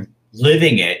I'm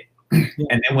living it. And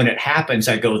then when it happens,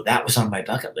 I go, that was on my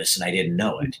bucket list and I didn't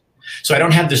know it. So I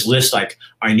don't have this list like,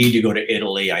 I need to go to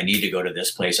Italy, I need to go to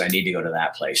this place, I need to go to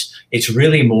that place. It's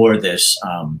really more this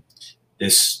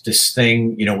this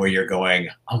thing, you know, where you're going,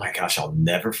 oh my gosh, I'll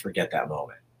never forget that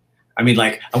moment. I mean,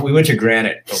 like we went to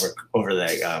Granite over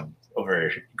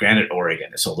Granite, Oregon.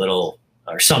 It's a little,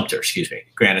 or Sumter, excuse me.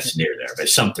 Granite's near there, but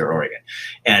Sumter, Oregon.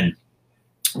 And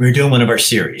we were doing one of our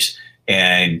series,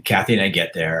 and Kathy and I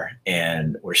get there,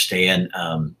 and we're staying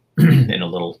in a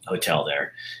little hotel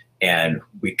there, and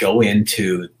we go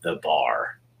into the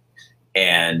bar,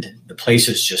 and the place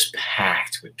is just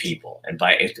packed with people. And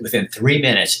within 3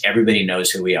 minutes, everybody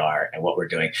knows who we are and what we're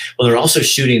doing. Well, they're also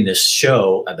shooting this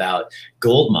show about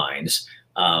gold mines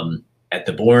at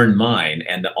the Bourne mine,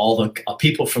 and all the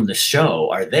people from the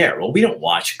show are there. Well, we don't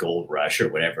watch Gold Rush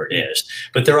or whatever it is,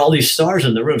 but there are all these stars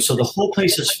in the room. So the whole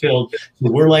place is filled.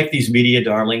 We're like these media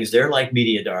darlings. They're like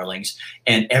media darlings,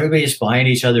 and everybody's buying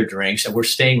each other drinks, and we're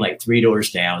staying like 3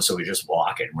 doors down. So we're just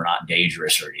walking. We're not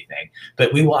dangerous or anything,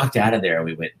 but we walked out of there and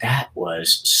we went, that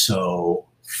was so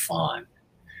fun.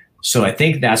 So I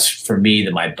think that's for me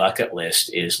that my bucket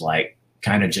list is like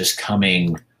kind of just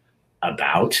coming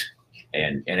about.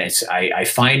 And it's, I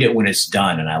find it when it's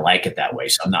done and I like it that way.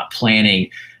 So I'm not planning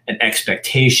an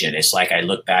expectation. It's like I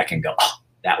look back and go, oh,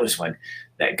 that was when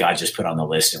that God just put on the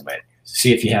list and went,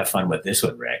 see if you have fun with this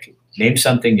one, Rick. Name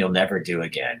something you'll never do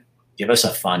again. Give us a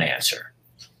fun answer.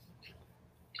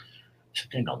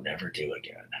 Something I'll never do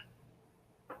again.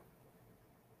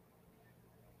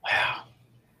 Wow.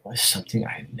 What's something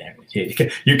I never did?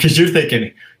 Because you're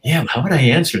thinking, yeah, how would I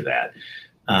answer that?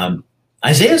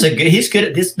 Isaiah's he's good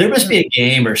at this. There must be a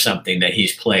game or something that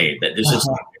he's played that this is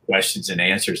questions and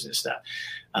answers and stuff.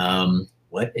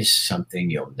 What is something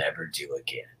you'll never do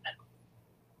again?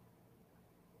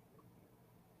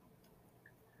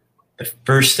 The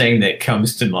first thing that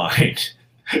comes to mind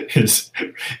is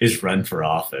run for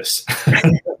office.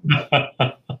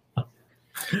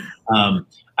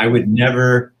 I would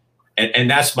never, and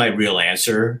that's my real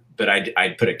answer, but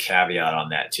I'd put a caveat on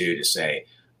that too, to say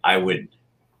I would.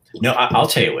 No, I'll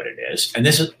tell you what it is. And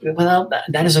this is, well,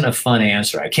 that isn't a fun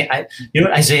answer. You know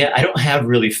what, Isaiah, I don't have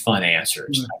really fun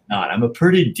answers. I'm a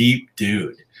pretty deep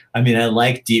dude. I mean, I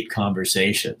like deep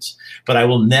conversations, but I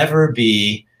will never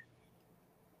be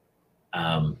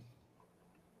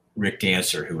Rick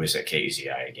Dancer, who was at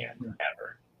KZI again,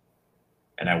 ever.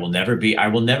 And I will never be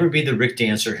the Rick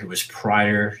Dancer who was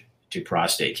prior to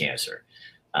prostate cancer.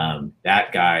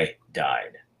 That guy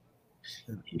died.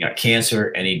 He got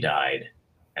cancer and he died.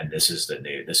 And this is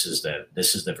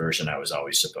the version I was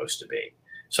always supposed to be.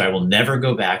 So I will never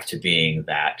go back to being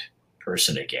that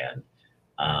person again.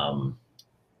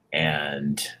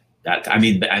 And that, I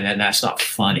mean, and that's not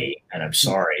funny, and I'm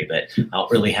sorry, but I don't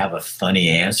really have a funny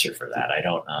answer for that. I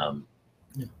don't,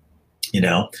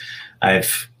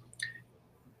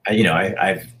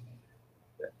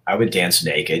 I would dance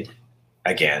naked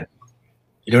again.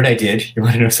 You know what I did? You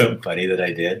want to know something funny that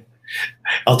I did?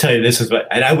 I'll tell you, this is what,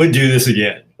 and I would do this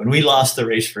again. When we lost the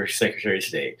race for Secretary of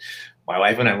State, my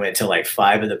wife and I went to like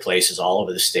 5 of the places all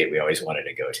over the state we always wanted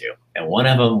to go to. And one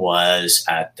of them was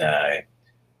at the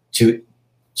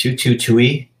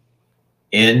Tutui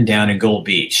Inn down in Gold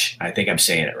Beach. I think I'm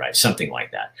saying it right, something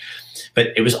like that. But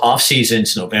it was off season,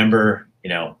 it's November,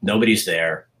 nobody's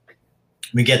there.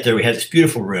 We get there, we had this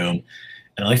beautiful room,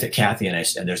 and I looked at Kathy and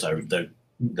there's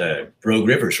the Rogue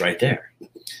River's right there.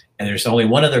 And there's only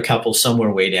one other couple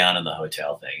somewhere way down in the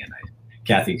hotel thing. And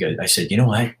I said, you know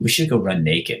what? We should go run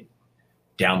naked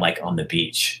down like on the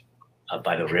beach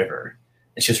by the river.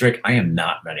 And she goes, Rick, I am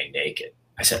not running naked.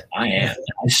 I said, I am.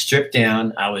 I stripped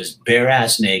down. I was bare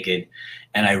ass naked.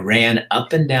 And I ran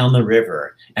up and down the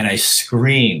river and I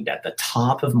screamed at the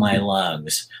top of my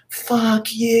lungs,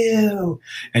 fuck you.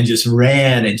 And just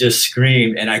ran and just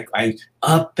screamed. And I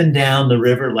up and down the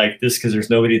river like this because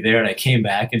there's nobody there. And I came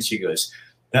back and she goes,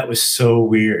 that was so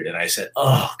weird. And I said,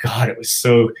 oh God, it was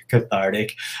so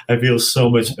cathartic. I feel so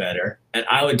much better. And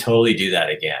I would totally do that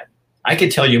again. I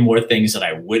could tell you more things that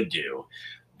I would do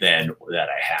than that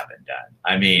I haven't done.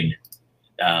 I mean,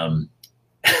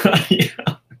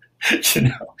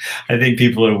 I think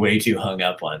people are way too hung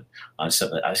up on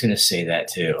something. I was going to say that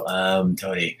too.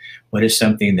 Tony, what is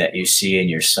something that you see in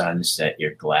your sons that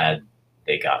you're glad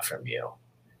they got from you?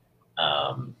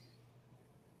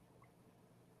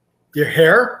 Your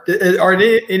hair? Are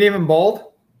any of them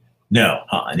bald? No,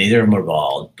 neither of them are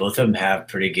bald. Both of them have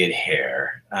pretty good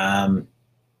hair.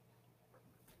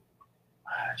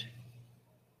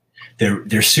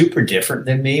 They're super different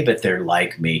than me, but they're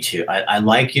like me too. I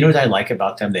like, you know what I like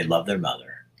about them? They love their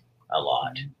mother a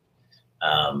lot.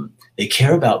 They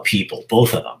care about people,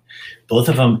 both of them. Both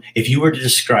of them, if you were to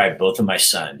describe both of my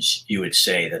sons, you would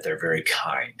say that they're very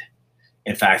kind.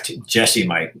 In fact, Jesse,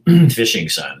 my fishing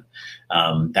son,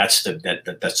 that's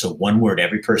the one word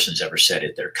every person's ever said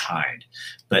it. They're kind,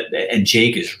 and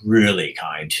Jake is really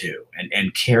kind too,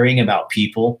 and caring about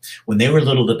people. When they were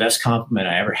little, the best compliment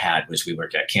I ever had was we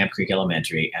worked at Camp Creek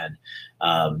Elementary, and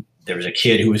there was a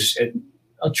kid who was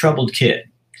a troubled kid,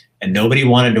 and nobody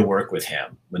wanted to work with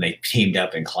him when they teamed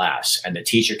up in class. And the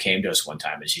teacher came to us one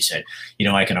time and she said,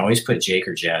 I can always put Jake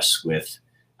or Jess with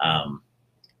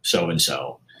so and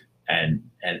so. And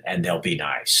they'll be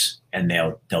nice and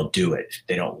they'll do it.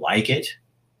 They don't like it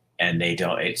and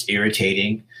it's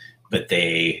irritating, but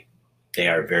they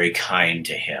are very kind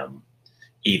to him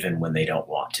even when they don't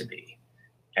want to be.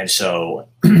 And so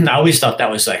I always thought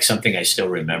that was like something I still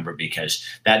remember because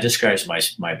that describes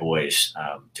my boys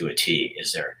to a T.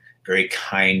 Is they're very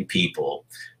kind people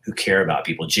who care about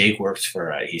people. Jake works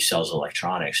he sells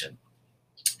electronics, and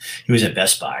he was at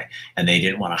Best Buy, and they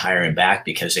didn't want to hire him back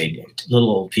because little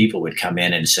old people would come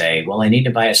in and say, well, I need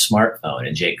to buy a smartphone.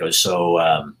 And Jake goes,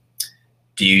 so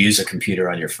Do you use a computer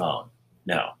on your phone?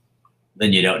 No.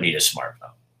 Then you don't need a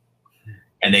smartphone.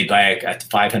 And they buy a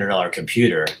 $500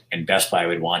 computer, and Best Buy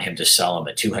would want him to sell them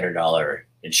a $200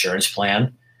 insurance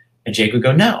plan. And Jake would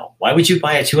go, no, why would you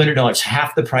buy a $200? It's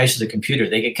half the price of the computer.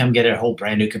 They could come get a whole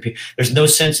brand new computer. There's no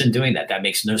sense in doing that. That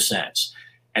makes no sense.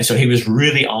 And so he was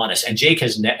really honest. And Jake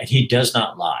he does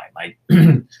not lie.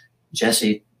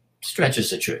 Jesse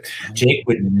stretches the truth. Jake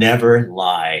would never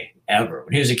lie, ever.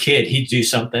 When he was a kid, he'd do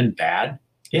something bad.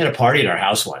 He had a party at our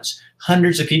house once.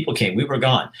 Hundreds of people came. We were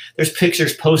gone. There's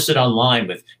pictures posted online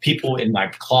with people in my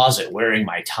closet wearing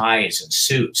my ties and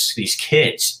suits, these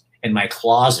kids in my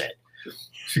closet.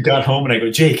 We got home and I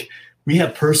go, Jake, we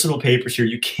have personal papers here.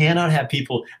 You cannot have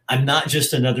people. I'm not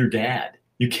just another dad.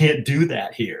 You can't do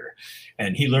that here.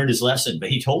 And he learned his lesson, but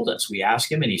he told us. We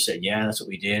asked him and he said, yeah, that's what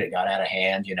we did. It got out of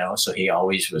hand, so he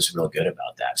always was real good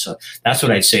about that. So that's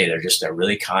what I'd say. They're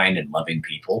really kind and loving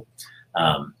people.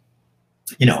 And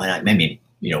I mean,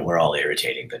 we're all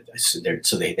irritating, but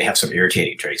they have some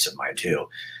irritating traits of mine too.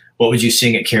 What would you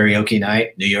sing at karaoke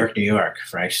night? New York, New York,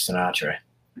 Frank Sinatra.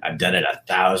 I've done it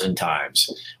 1,000 times.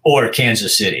 Or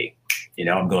Kansas City.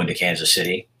 I'm going to Kansas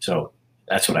City. So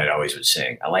that's what I'd always would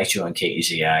sing. I liked you on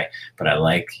KEZI, but I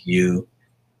like you,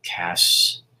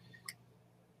 Cass.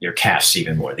 Your casts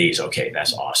even more. These, okay,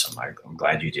 that's awesome. I'm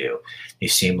glad you do. They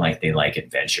seem like they like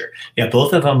adventure. Yeah,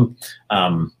 both of them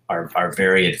are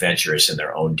very adventurous in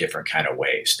their own different kind of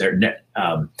ways. They're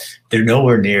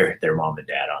nowhere near their mom and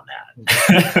dad on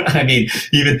that. I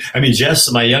mean,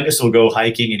 Jess, my youngest, will go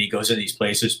hiking and he goes in these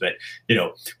places, but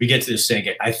we get to this thing.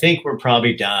 I think we're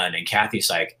probably done, and Kathy's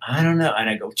like, I don't know,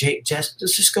 and I go, Jess,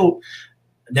 let's just go.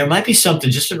 There might be something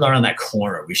just to learn on that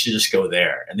corner. We should just go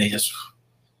there, and they just,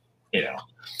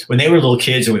 When they were little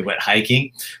kids and we went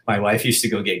hiking, my wife used to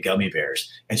go get gummy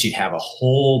bears, and she'd have a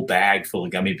whole bag full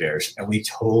of gummy bears, and we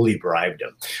totally bribed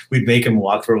them. We'd make them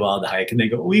walk for a while to hike, and they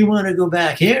go, we want to go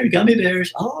back. Here, gummy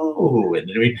bears. Oh, and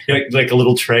then we like a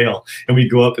little trail, and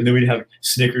we'd go up, and then we'd have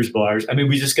Snickers bars. I mean,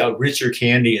 we just got richer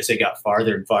candy as they got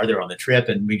farther and farther on the trip,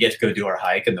 and we get to go do our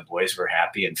hike, and the boys were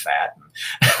happy and fat.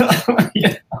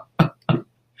 Yeah.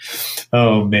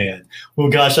 Oh man. Well,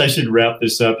 gosh, I should wrap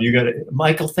this up. You got it,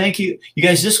 Michael. Thank you. You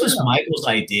guys, this was Michael's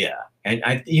idea, and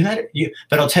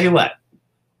but I'll tell you what.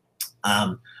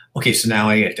 Okay, so now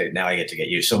I get to get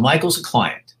you. So Michael's a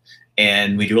client,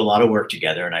 and we do a lot of work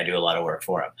together, and I do a lot of work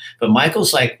for him. But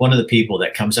Michael's like one of the people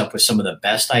that comes up with some of the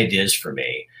best ideas for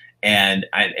me, and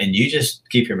you just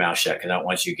keep your mouth shut, because I don't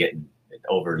want you getting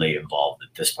overly involved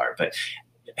with this part. But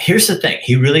here's the thing.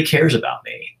 He really cares about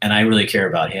me, and I really care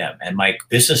about him. And my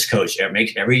business coach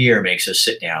every year makes us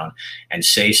sit down and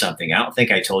say something. I don't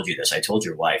think I told you this. I told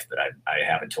your wife, but I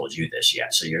haven't told you this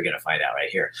yet. So you're going to find out right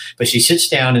here. But she sits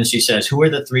down and she says, who are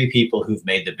the 3 people who've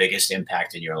made the biggest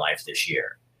impact in your life this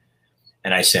year?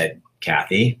 And I said,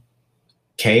 Kathy,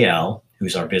 KL,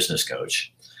 who's our business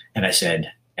coach. And I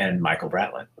said, and Michael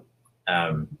Bratlin.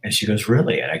 And she goes,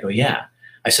 really? And I go, yeah.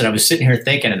 I said, I was sitting here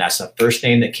thinking, and that's the first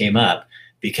name that came up,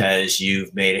 because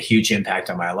you've made a huge impact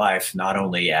on my life, not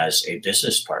only as a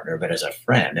business partner, but as a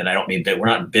friend. And I don't mean that we're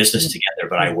not in business together,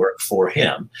 but I work for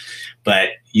him. But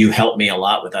you helped me a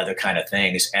lot with other kind of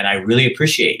things, and I really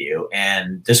appreciate you.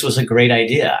 And this was a great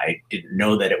idea. I didn't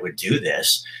know that it would do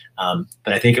this,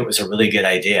 but I think it was a really good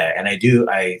idea. And I do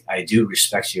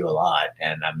respect you a lot.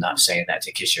 And I'm not saying that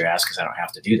to kiss your ass, because I don't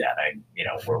have to do that.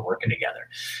 We're working together.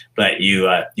 But you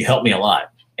helped me a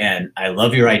lot, and I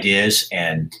love your ideas.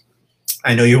 And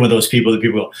I know you're one of those people that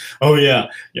people go, oh yeah.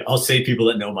 I'll say people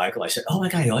that know Michael. I said, oh my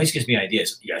God, he always gives me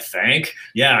ideas. Yeah, think.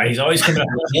 Yeah, he's always coming up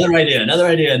with another idea.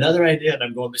 And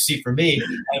I'm going to see, for me, I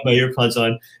have my earpods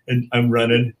on and I'm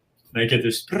running, and I get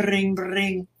this ring,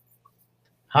 ring.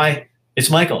 Hi, it's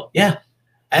Michael. Yeah,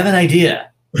 I have an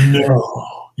idea.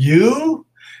 No, you?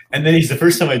 And then the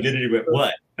first time I did it, he went,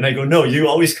 what? And I go, no, you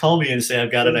always call me and say,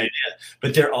 I've got an idea.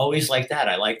 But they're always like that.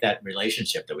 I like that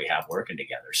relationship that we have working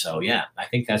together. So yeah, I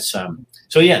think that's,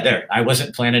 there. I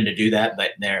wasn't planning to do that,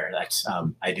 but that's,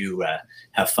 I do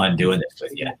have fun doing this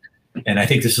with you. And I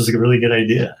think this is a really good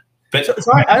idea. But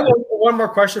so I have one more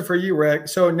question for you, Rick.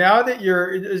 So now that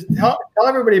tell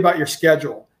everybody about your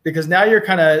schedule, because now you're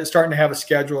kind of starting to have a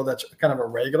schedule that's kind of a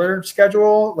regular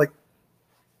schedule. Like,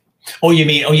 oh, you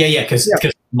mean, oh yeah. Because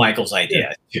Michael's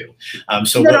idea too. I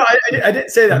didn't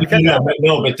say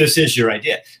that. But this is your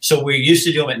idea. So we used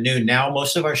to do them at noon. Now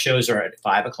most of our shows are at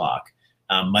 5 o'clock.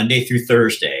 Monday through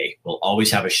Thursday, we'll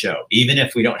always have a show, even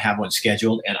if we don't have one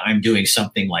scheduled. And I'm doing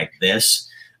something like this,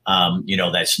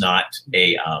 that's not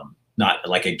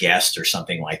like a guest or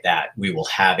something like that. We will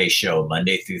have a show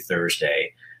Monday through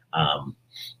Thursday, all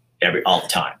the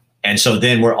time. And so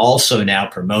then we're also now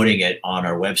promoting it on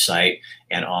our website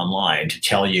and online to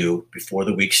tell you before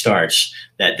the week starts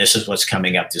that this is what's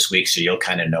coming up this week, so you'll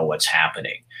kind of know what's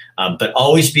happening. But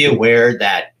always be aware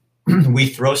that we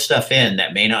throw stuff in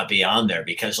that may not be on there,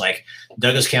 because like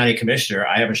Douglas County Commissioner,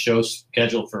 I have a show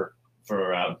scheduled for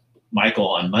Michael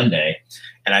on Monday,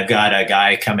 and I've got a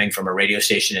guy coming from a radio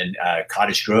station in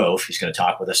Cottage Grove. He's going to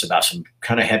talk with us about some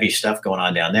kind of heavy stuff going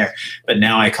on down there. But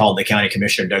now I called the county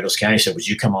commissioner in Douglas County, said, would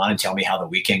you come on and tell me how the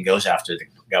weekend goes after the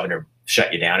governor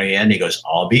shut you down again? He goes,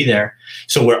 I'll be there.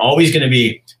 So we're always going to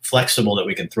be flexible that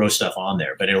we can throw stuff on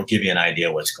there, but it'll give you an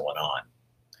idea what's going on.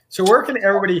 So where can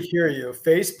everybody hear you?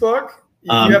 Facebook?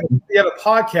 You have a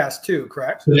podcast too,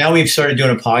 correct? So now we've started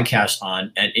doing a podcast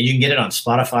on, and you can get it on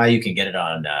Spotify. You can get it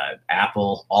on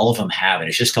Apple. All of them have it.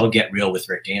 It's just called Get Real with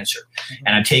Rick Dancer. Mm-hmm.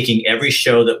 And I'm taking every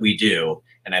show that we do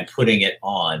and I'm putting it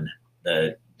on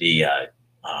the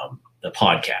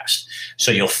podcast.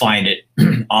 So you'll find it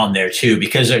on there too,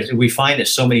 because we find that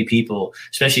so many people,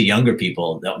 especially younger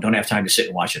people, don't have time to sit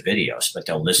and watch the videos, but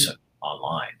they'll listen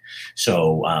online.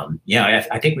 So yeah,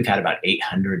 I think we've had about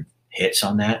 800 hits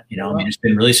on that. You know, wow. I mean, it's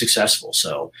been really successful.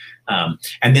 So,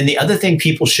 and then the other thing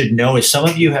people should know is, some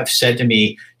of you have said to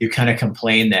me, you kind of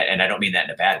complain that, and I don't mean that in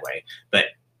a bad way, but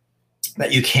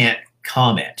that you can't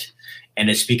comment. And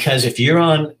it's because if you're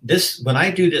on this, when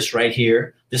I do this right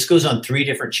here, this goes on 3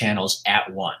 different channels at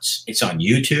once. It's on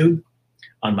YouTube,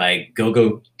 on my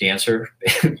Go-Go Dancer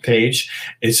page.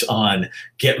 It's on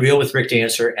Get Real with Rick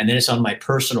Dancer. And then it's on my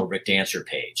personal Rick Dancer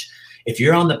page. If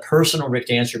you're on the personal Rick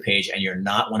Dancer page and you're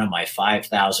not one of my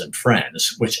 5,000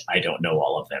 friends, which I don't know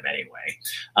all of them anyway,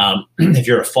 if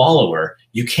you're a follower,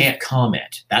 you can't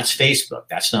comment. That's Facebook.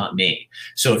 That's not me.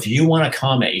 So if you want to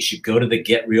comment, you should go to the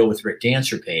Get Real with Rick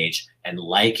Dancer page and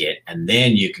like it, and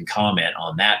then you can comment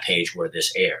on that page where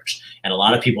this airs. And a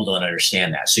lot of people don't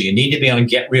understand that. So you need to be on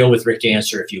Get Real with Rick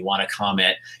Dancer if you want to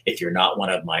comment, if you're not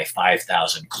one of my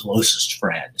 5,000 closest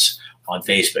friends on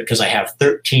Facebook, because I have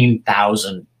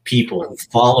 13,000 people who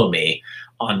follow me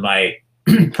on my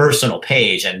personal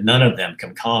page, and none of them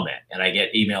can comment. And I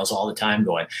get emails all the time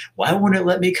going, why won't it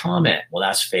let me comment? Well,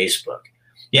 that's Facebook.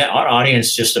 Yeah, our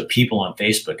audience just of people on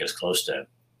Facebook is close to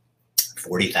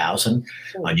 40,000.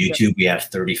 On YouTube, we have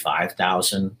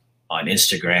 35,000. On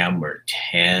Instagram, we're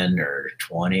 10 or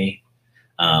 20.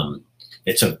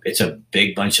 It's a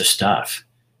big bunch of stuff.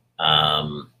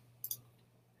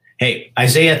 Hey,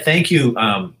 Isaiah, thank you.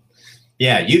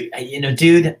 Yeah, you know,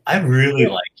 dude, I really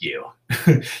like you.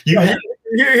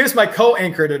 Here's my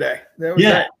co-anchor today.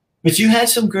 Yeah, but you had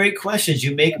some great questions.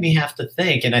 You make me have to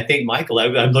think. And I think, Michael,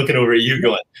 I'm looking over at you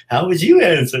going, how would you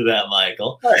answer that,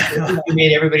 Michael? You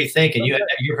made everybody think, and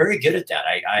you're very good at that.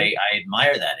 I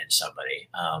admire that in somebody.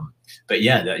 But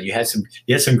yeah, you had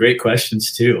some great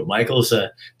questions too. Michael's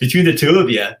between the two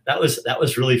of you, that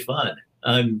was really fun.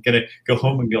 I'm going to go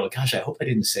home and go, gosh, I hope I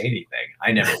didn't say anything.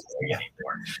 I never worry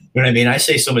anymore. You know what I mean? I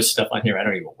say so much stuff on here, I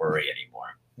don't even worry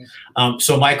anymore.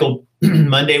 So Michael,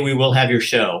 Monday we will have your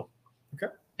show.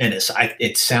 Okay. And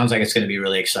it sounds like it's going to be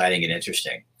really exciting and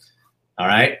interesting. All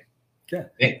right.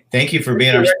 Okay. Thank you for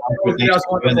being our sponsor. Thanks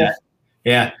for doing that.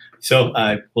 Yeah. So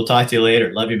we'll talk to you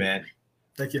later. Love you, man.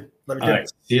 Thank you. Love you. All right.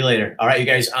 See you later. All right, you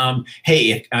guys.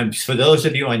 Hey, for those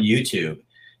of you on YouTube,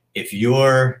 if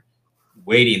you're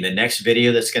waiting, the next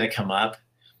video that's going to come up,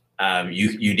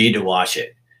 you need to watch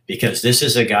it, because this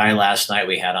is a guy last night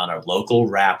we had on, our local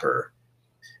rapper,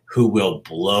 who will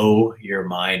blow your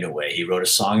mind away. He wrote a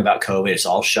song about COVID. It's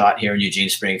all shot here in Eugene,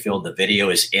 Springfield. The video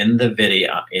is in the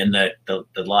video, in the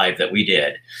live that we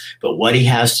did. But what he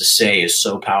has to say is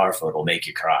so powerful, it'll make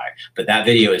you cry. But that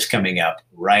video is coming up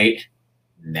right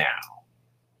now.